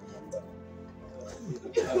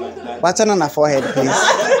 Wachana na forehead, please.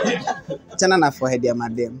 Wachana na forehead ya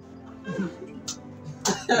mademu.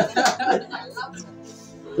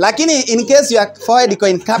 Lakini in case your forehead iko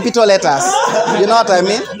in capital letters, you know what I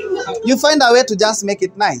mean? You find a way to just make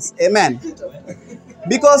it nice. Amen.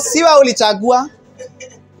 Because siwa ulichagua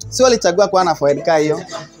kuwa na forehead ka hiyo.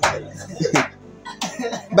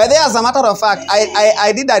 But there, as a matter of fact,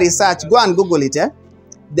 I did a research. Go and Google it.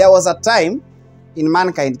 There was a time in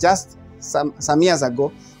mankind, just some years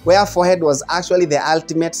ago, where forehead was actually the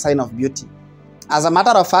ultimate sign of beauty. As a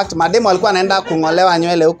matter of fact, mademu walikuwa wanaenda kungolewa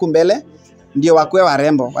nywele huku mbele ndio wakuwe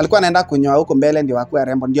warembo. Walikuwa wanaenda kunyoa huku mbele ndio wakuwe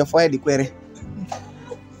warembo, ndio forehead ikwere.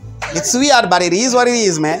 It's weird, but it is what it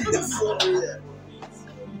is, man.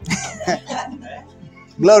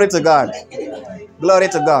 Glory to God. Glory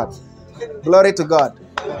to God. Glory to God.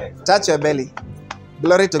 Touch your belly.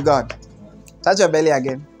 Glory to God. Touch your belly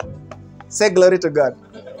again. Say glory to God.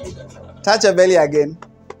 Touch your belly again.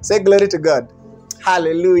 Say glory to God.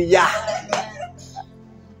 Hallelujah.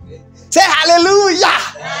 Say hallelujah.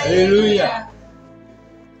 Hallelujah.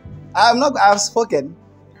 I've spoken.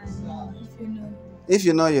 If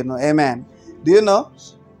you know, you know. Amen. Do you know?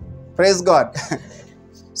 Praise God.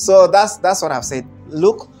 So that's what I've said.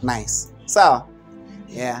 Look nice. So,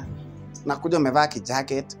 yeah. Nakuja umevaa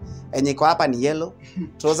kijacket. Enye iko hapa ni yellow.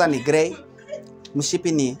 Trouser ni grey.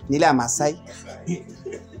 Mshipi ni ile ya Masai.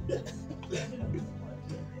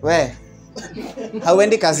 We.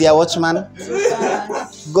 Hauendi kazi ya watchman.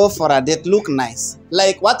 Go for a date. Look nice.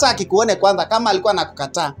 Like, wacha akikuone kwanza. Kama alikuwa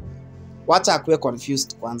nakukataa, wacha akuwe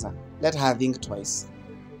confused kwanza. Let her think twice.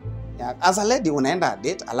 Yeah. As a lady, unaenda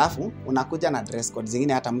date, alafu unakuja na dress code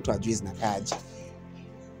zingine hata mtu ajui zinakaaje.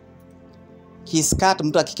 Kiskirt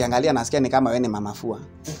mtu akikiangalia nasikia ni kama wewe ni mamafua.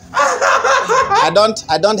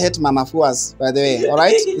 I don't hate mama fuas, by the way, all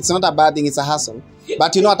right? It's not a bad thing, it's a hustle.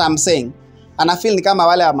 But you know what I'm saying? And I feel ni kama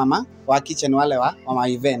wale wa mama wa kitchen, wale wa mama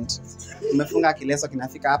event. Umefunga kileso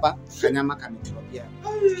kinafika hapa, kanyama kametropia.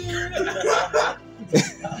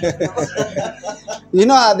 You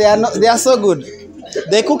know, they are so good.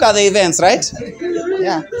 They cook at the events, right?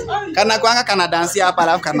 Yeah. Kana kuanga kana dansia hapa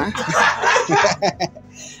alafu kana.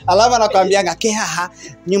 Alafu anakuambianga keha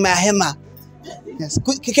nyuma ya hema. Yes.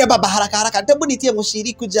 Kike baba haraka haraka. Tebu nitie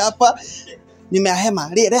mshiriki kuja hapa. Nyuma ya hema.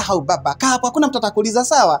 Re hau baba. Kaa hapo hakuna mtu atakuuliza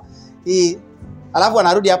sawa. Alafu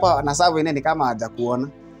anarudi hapa na serve nene kama hajakuona.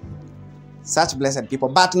 Such blessed people.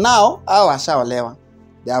 But now, hao washaolewa.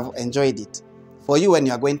 They have enjoyed it. For you when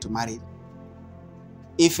you are going to marry.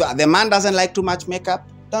 If the man doesn't like too much makeup,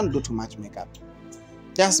 don't do too much makeup.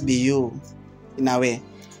 Just be you in a way.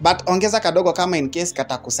 But ongeza kadogo kama in case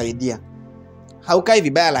katakusaidia. Haukai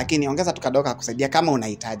vibaya lakini ongeza tu kadogo kakusaidia kama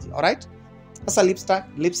unahitaji. Alright? Sasa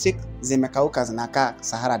lipstick zimekauka zinakaa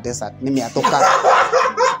Sahara Desert. Mimi atoka.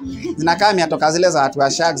 Zinakaa miatoka zile za watu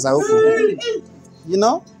wa shark za huku. You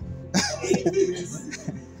know?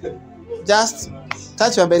 Just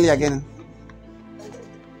touch your belly again.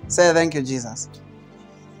 Say thank you, Jesus.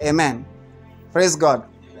 Amen. Praise God.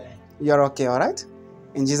 You're okay, all right?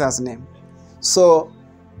 In Jesus' name. So,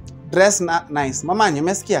 dress nice. Mama,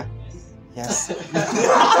 umesikia? Yes.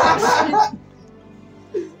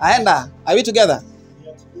 Aenda, are we together?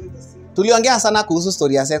 Tuliongea sana kuhusu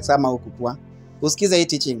story ya sex ama ukupua. Usikize hii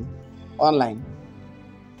teaching online.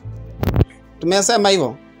 Tumesema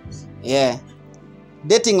hivyo? Yeah.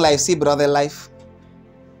 Dating life, see brother life.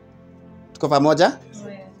 Tuko pamoja?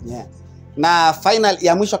 Yeah. Na final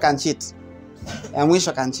ya mwisho can cheat. Ya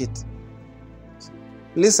mwisho can cheat.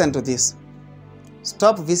 Listen to this.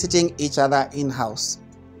 Stop visiting each other in-house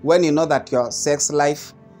when you know that your sex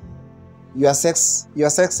life, your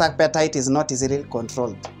sex appetite is not easily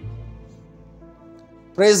controlled.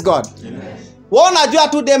 Praise God. Amen. Wewe unajua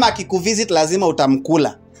tu dem akikuvisit lazima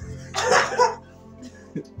utamkula.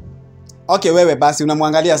 Okay, wewe basi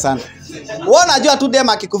unamwangalia sana. Wewe unajua tu dem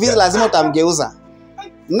akikuvisit lazima utamgeuza.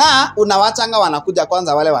 Na unawachanga wanakuja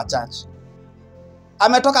kwanza wale wa church.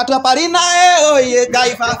 Ametoka tu hapa Rina oye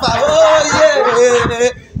gai fafa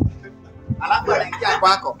oye. Alafu anaingia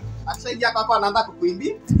kwako. Akishaingia kwako anaanza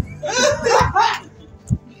kukuimbi.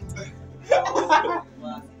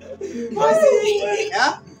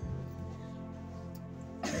 Yeah?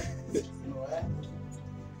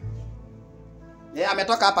 Yeah,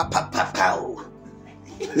 ametoka hapa papapau.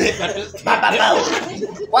 Papapau.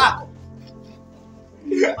 Wako.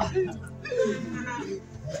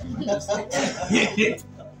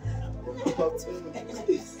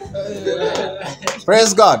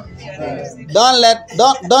 Praise God.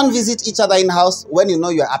 Don't visit each other in house when you know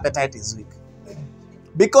your appetite is weak.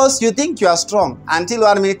 Because you think you are strong until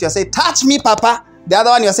 1 minute you say touch me papa, the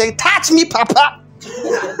other one you're saying touch me papa.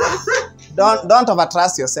 Don't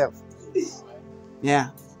overtrust yourself. Yeah.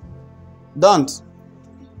 Don't.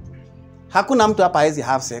 Hakuna mtu hapa hawezi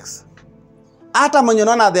have sex. Hata mwenye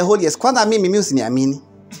unaona the holiest, kwanza mimi usiniamini.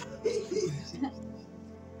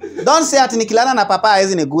 Don't say ati nikilala na papa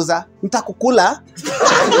hawezi niguza, nitakukula.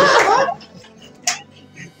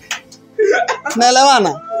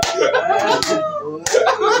 Naelewana?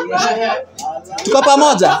 Tuko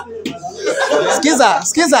pamoja?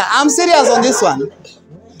 Skiza, I'm serious on this one.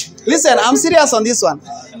 Listen, I'm serious on this one.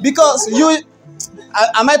 Because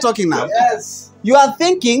am I talking now? Yes. You are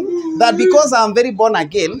thinking that because I'm very born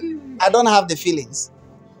again, I don't have the feelings.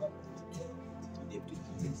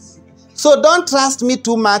 So don't trust me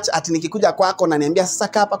too much ati nikikuja kwako na niambia sasa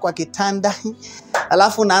kaa hapa kwa kitanda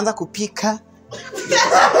alafu naanza kupika.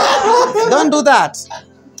 Don't do that.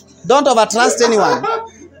 Don't overtrust anyone.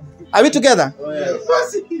 Are we together?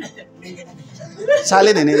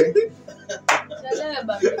 Charlie nini?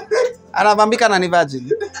 Anabambika na ni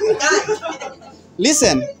virgin.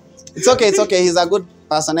 Listen. It's okay. He's a good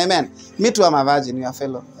person. Amen. Me too, I'm a virgin. You are a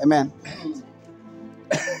fellow. Amen.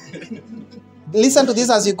 Listen to this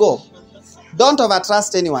as you go. Don't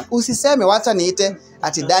overtrust anyone. Usiseme wacha niite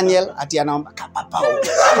ati Daniel ati anaomba kapapao.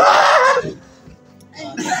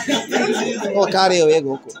 Oh, carry away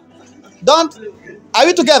go. Don't. Are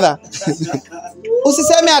we together?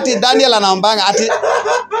 Usiseme ati Daniel anaombanga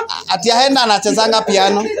ati aenda anachezanga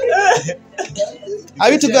piano.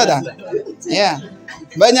 Are we together? Yeah.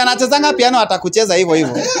 Wenye anachezanga piano atakucheza hivyo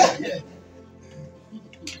hivyo.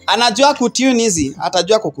 Anajua kutune hizi,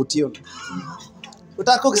 atajua kukutune.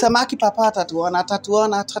 Utaka kusema ki papa atatuona.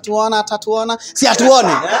 Si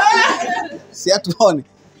atuone.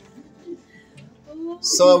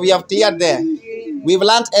 So we have cleared there. We've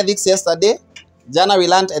learned ethics yesterday. Jana we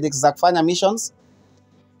learned ethics za kufanya missions.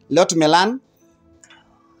 Leo tumelearn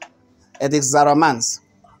ethics za romance.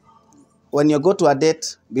 When you go to a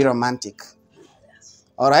date, be romantic.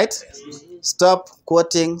 All right? Stop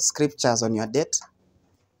quoting scriptures on your date.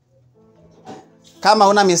 Kama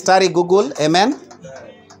una mistari Google, amen.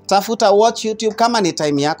 Tafuta watch YouTube kama ni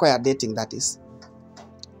time yako ya dating, that is.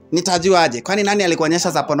 Nitajua aje? Kwani nani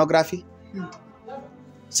alikuonyesha za pornography?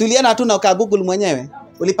 Si ulienda tu na uka Google mwenyewe?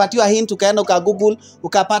 Ulipatiwa hint ukaenda uka Google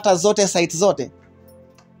ukapata zote site zote.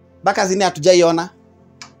 Baka zini hatujaiona.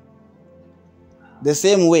 The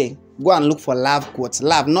same way, go and look for love quotes.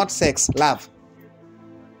 Love, not sex, love.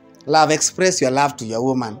 Love, express your love to your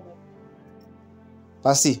woman.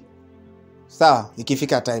 Basi. Sawa,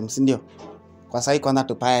 ikifika time, si ndio? Kwa sahi kwanza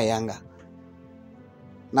tupaya Yanga.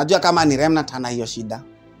 Najua kama ni remnant hana hiyo shida.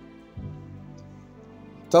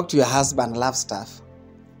 Talk to your husband, love stuff.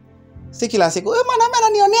 Si kila siku, mwanaume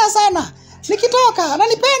ananionea sana. Nikitoka,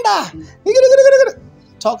 ananipenda.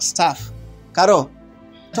 Talk stuff. Karo,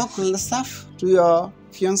 talk stuff to your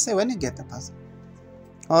fiancé when you get the person.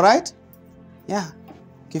 All right? Yeah.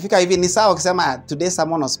 Kifika hivi ni sawa ukisema today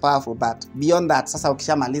someone was powerful, but beyond that, sasa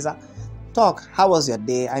ukishamaliza, talk. How was your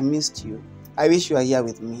day? I missed you. I wish you were here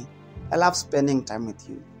with me. I love spending time with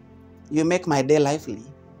you. You make my day lively.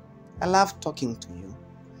 I love talking to you.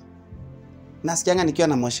 Nasikianga nikiwa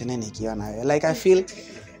na motion nikiwa na wewe. Like I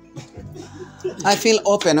feel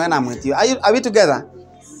open when I'm with you. Are we together?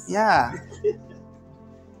 Yeah.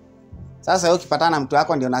 Sasa ukipatana mtu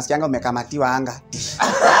wako ndio nasikianga umekamatiwa anga.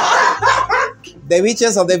 The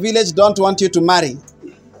witches of the village don't want you to marry.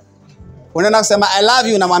 Unaenda kusema I love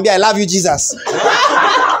you, namwambia I love you Jesus.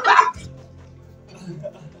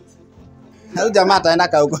 Huyu jamaa ataenda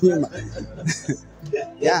ka huko nyuma.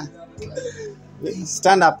 Yeah.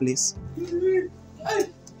 Stand up please.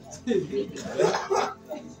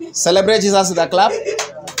 Celebrate Jesus with a clap.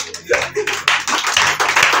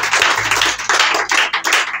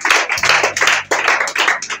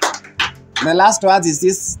 The last words is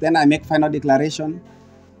this, then I make final declaration.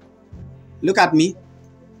 Look at me.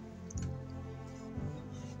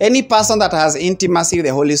 Any person that has intimacy with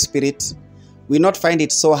the Holy Spirit will not find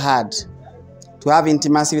it so hard to have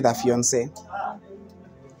intimacy with a fiancé.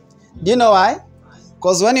 Do you know why?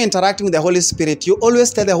 Because when you're interacting with the Holy Spirit, you always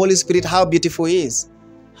tell the Holy Spirit how beautiful He is,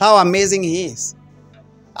 how amazing He is.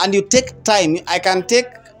 And you take time. I can take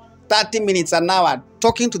 30 minutes, an hour,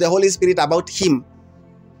 talking to the Holy Spirit about Him.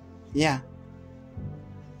 Yeah.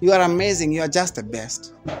 You are amazing. You are just the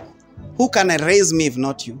best. Who can raise me if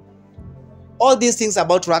not you? All these things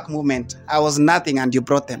about rock movement, I was nothing and you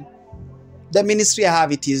brought them. The ministry I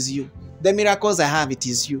have, it is you. The miracles I have, it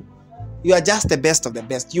is you. You are just the best of the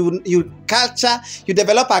best. You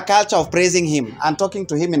develop a culture of praising Him and talking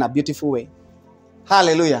to Him in a beautiful way.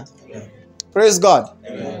 Hallelujah. Amen. Praise God.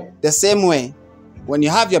 Amen. The same way, when you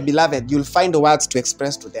have your beloved, you'll find the words to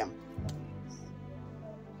express to them.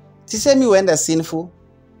 Sisemi uende sinful.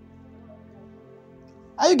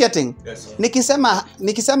 Are you getting? Yes, sir.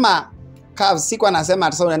 Nikisema siku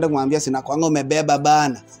anasema sasa unaenda kumwambia sina kwanga umebeba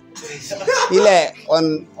bana. Ile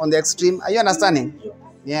on the extreme. Are you understanding?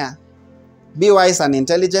 Yeah. Be wise and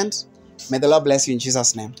intelligent. May the Lord bless you in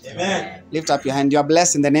Jesus' name. Amen. Lift up your hand. You are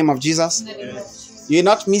blessed in the name of Jesus. Amen. You will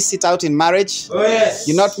not miss it out in marriage. Oh, yes.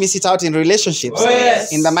 You will not miss it out in relationships. Oh,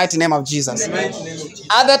 yes. In the mighty name of Jesus. In the mighty name of Jesus.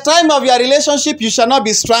 At the time of your relationship, you shall not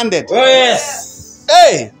be stranded. Oh, yes.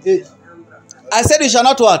 Hey. I said you shall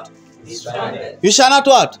not what? Be stranded. You shall not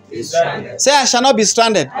what? Be stranded. Say I shall not be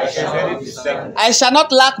stranded. I shall not be stranded. I shall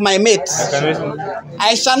not lack my mate.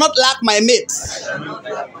 I shall not lack my mate.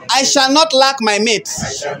 I shall not lack my mate.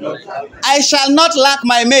 I shall not lack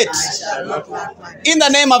my mate. In the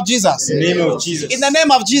name of Jesus. In the name of Jesus. In the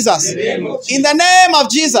name of Jesus. In the name of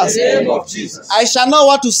Jesus. I shall know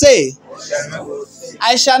what to say.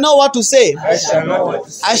 I shall know what to say. I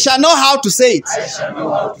shall know how to say it.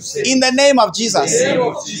 In the name of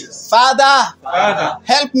Jesus. Father,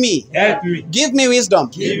 help me. Give me wisdom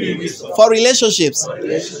for relationships.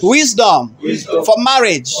 Wisdom for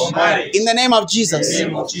marriage. In the name of Jesus.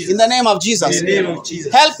 In the name of Jesus.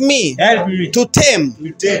 Help me to tame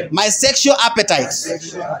my sexual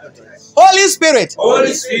appetites. Holy Spirit,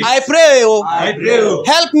 I pray,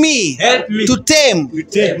 help me to tame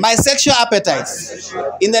my sexual appetites.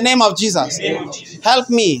 In the name of Jesus, help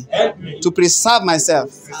me to preserve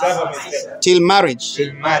myself till marriage.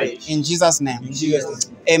 In Jesus' name.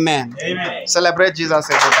 Amen. Celebrate Jesus,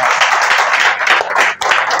 everybody.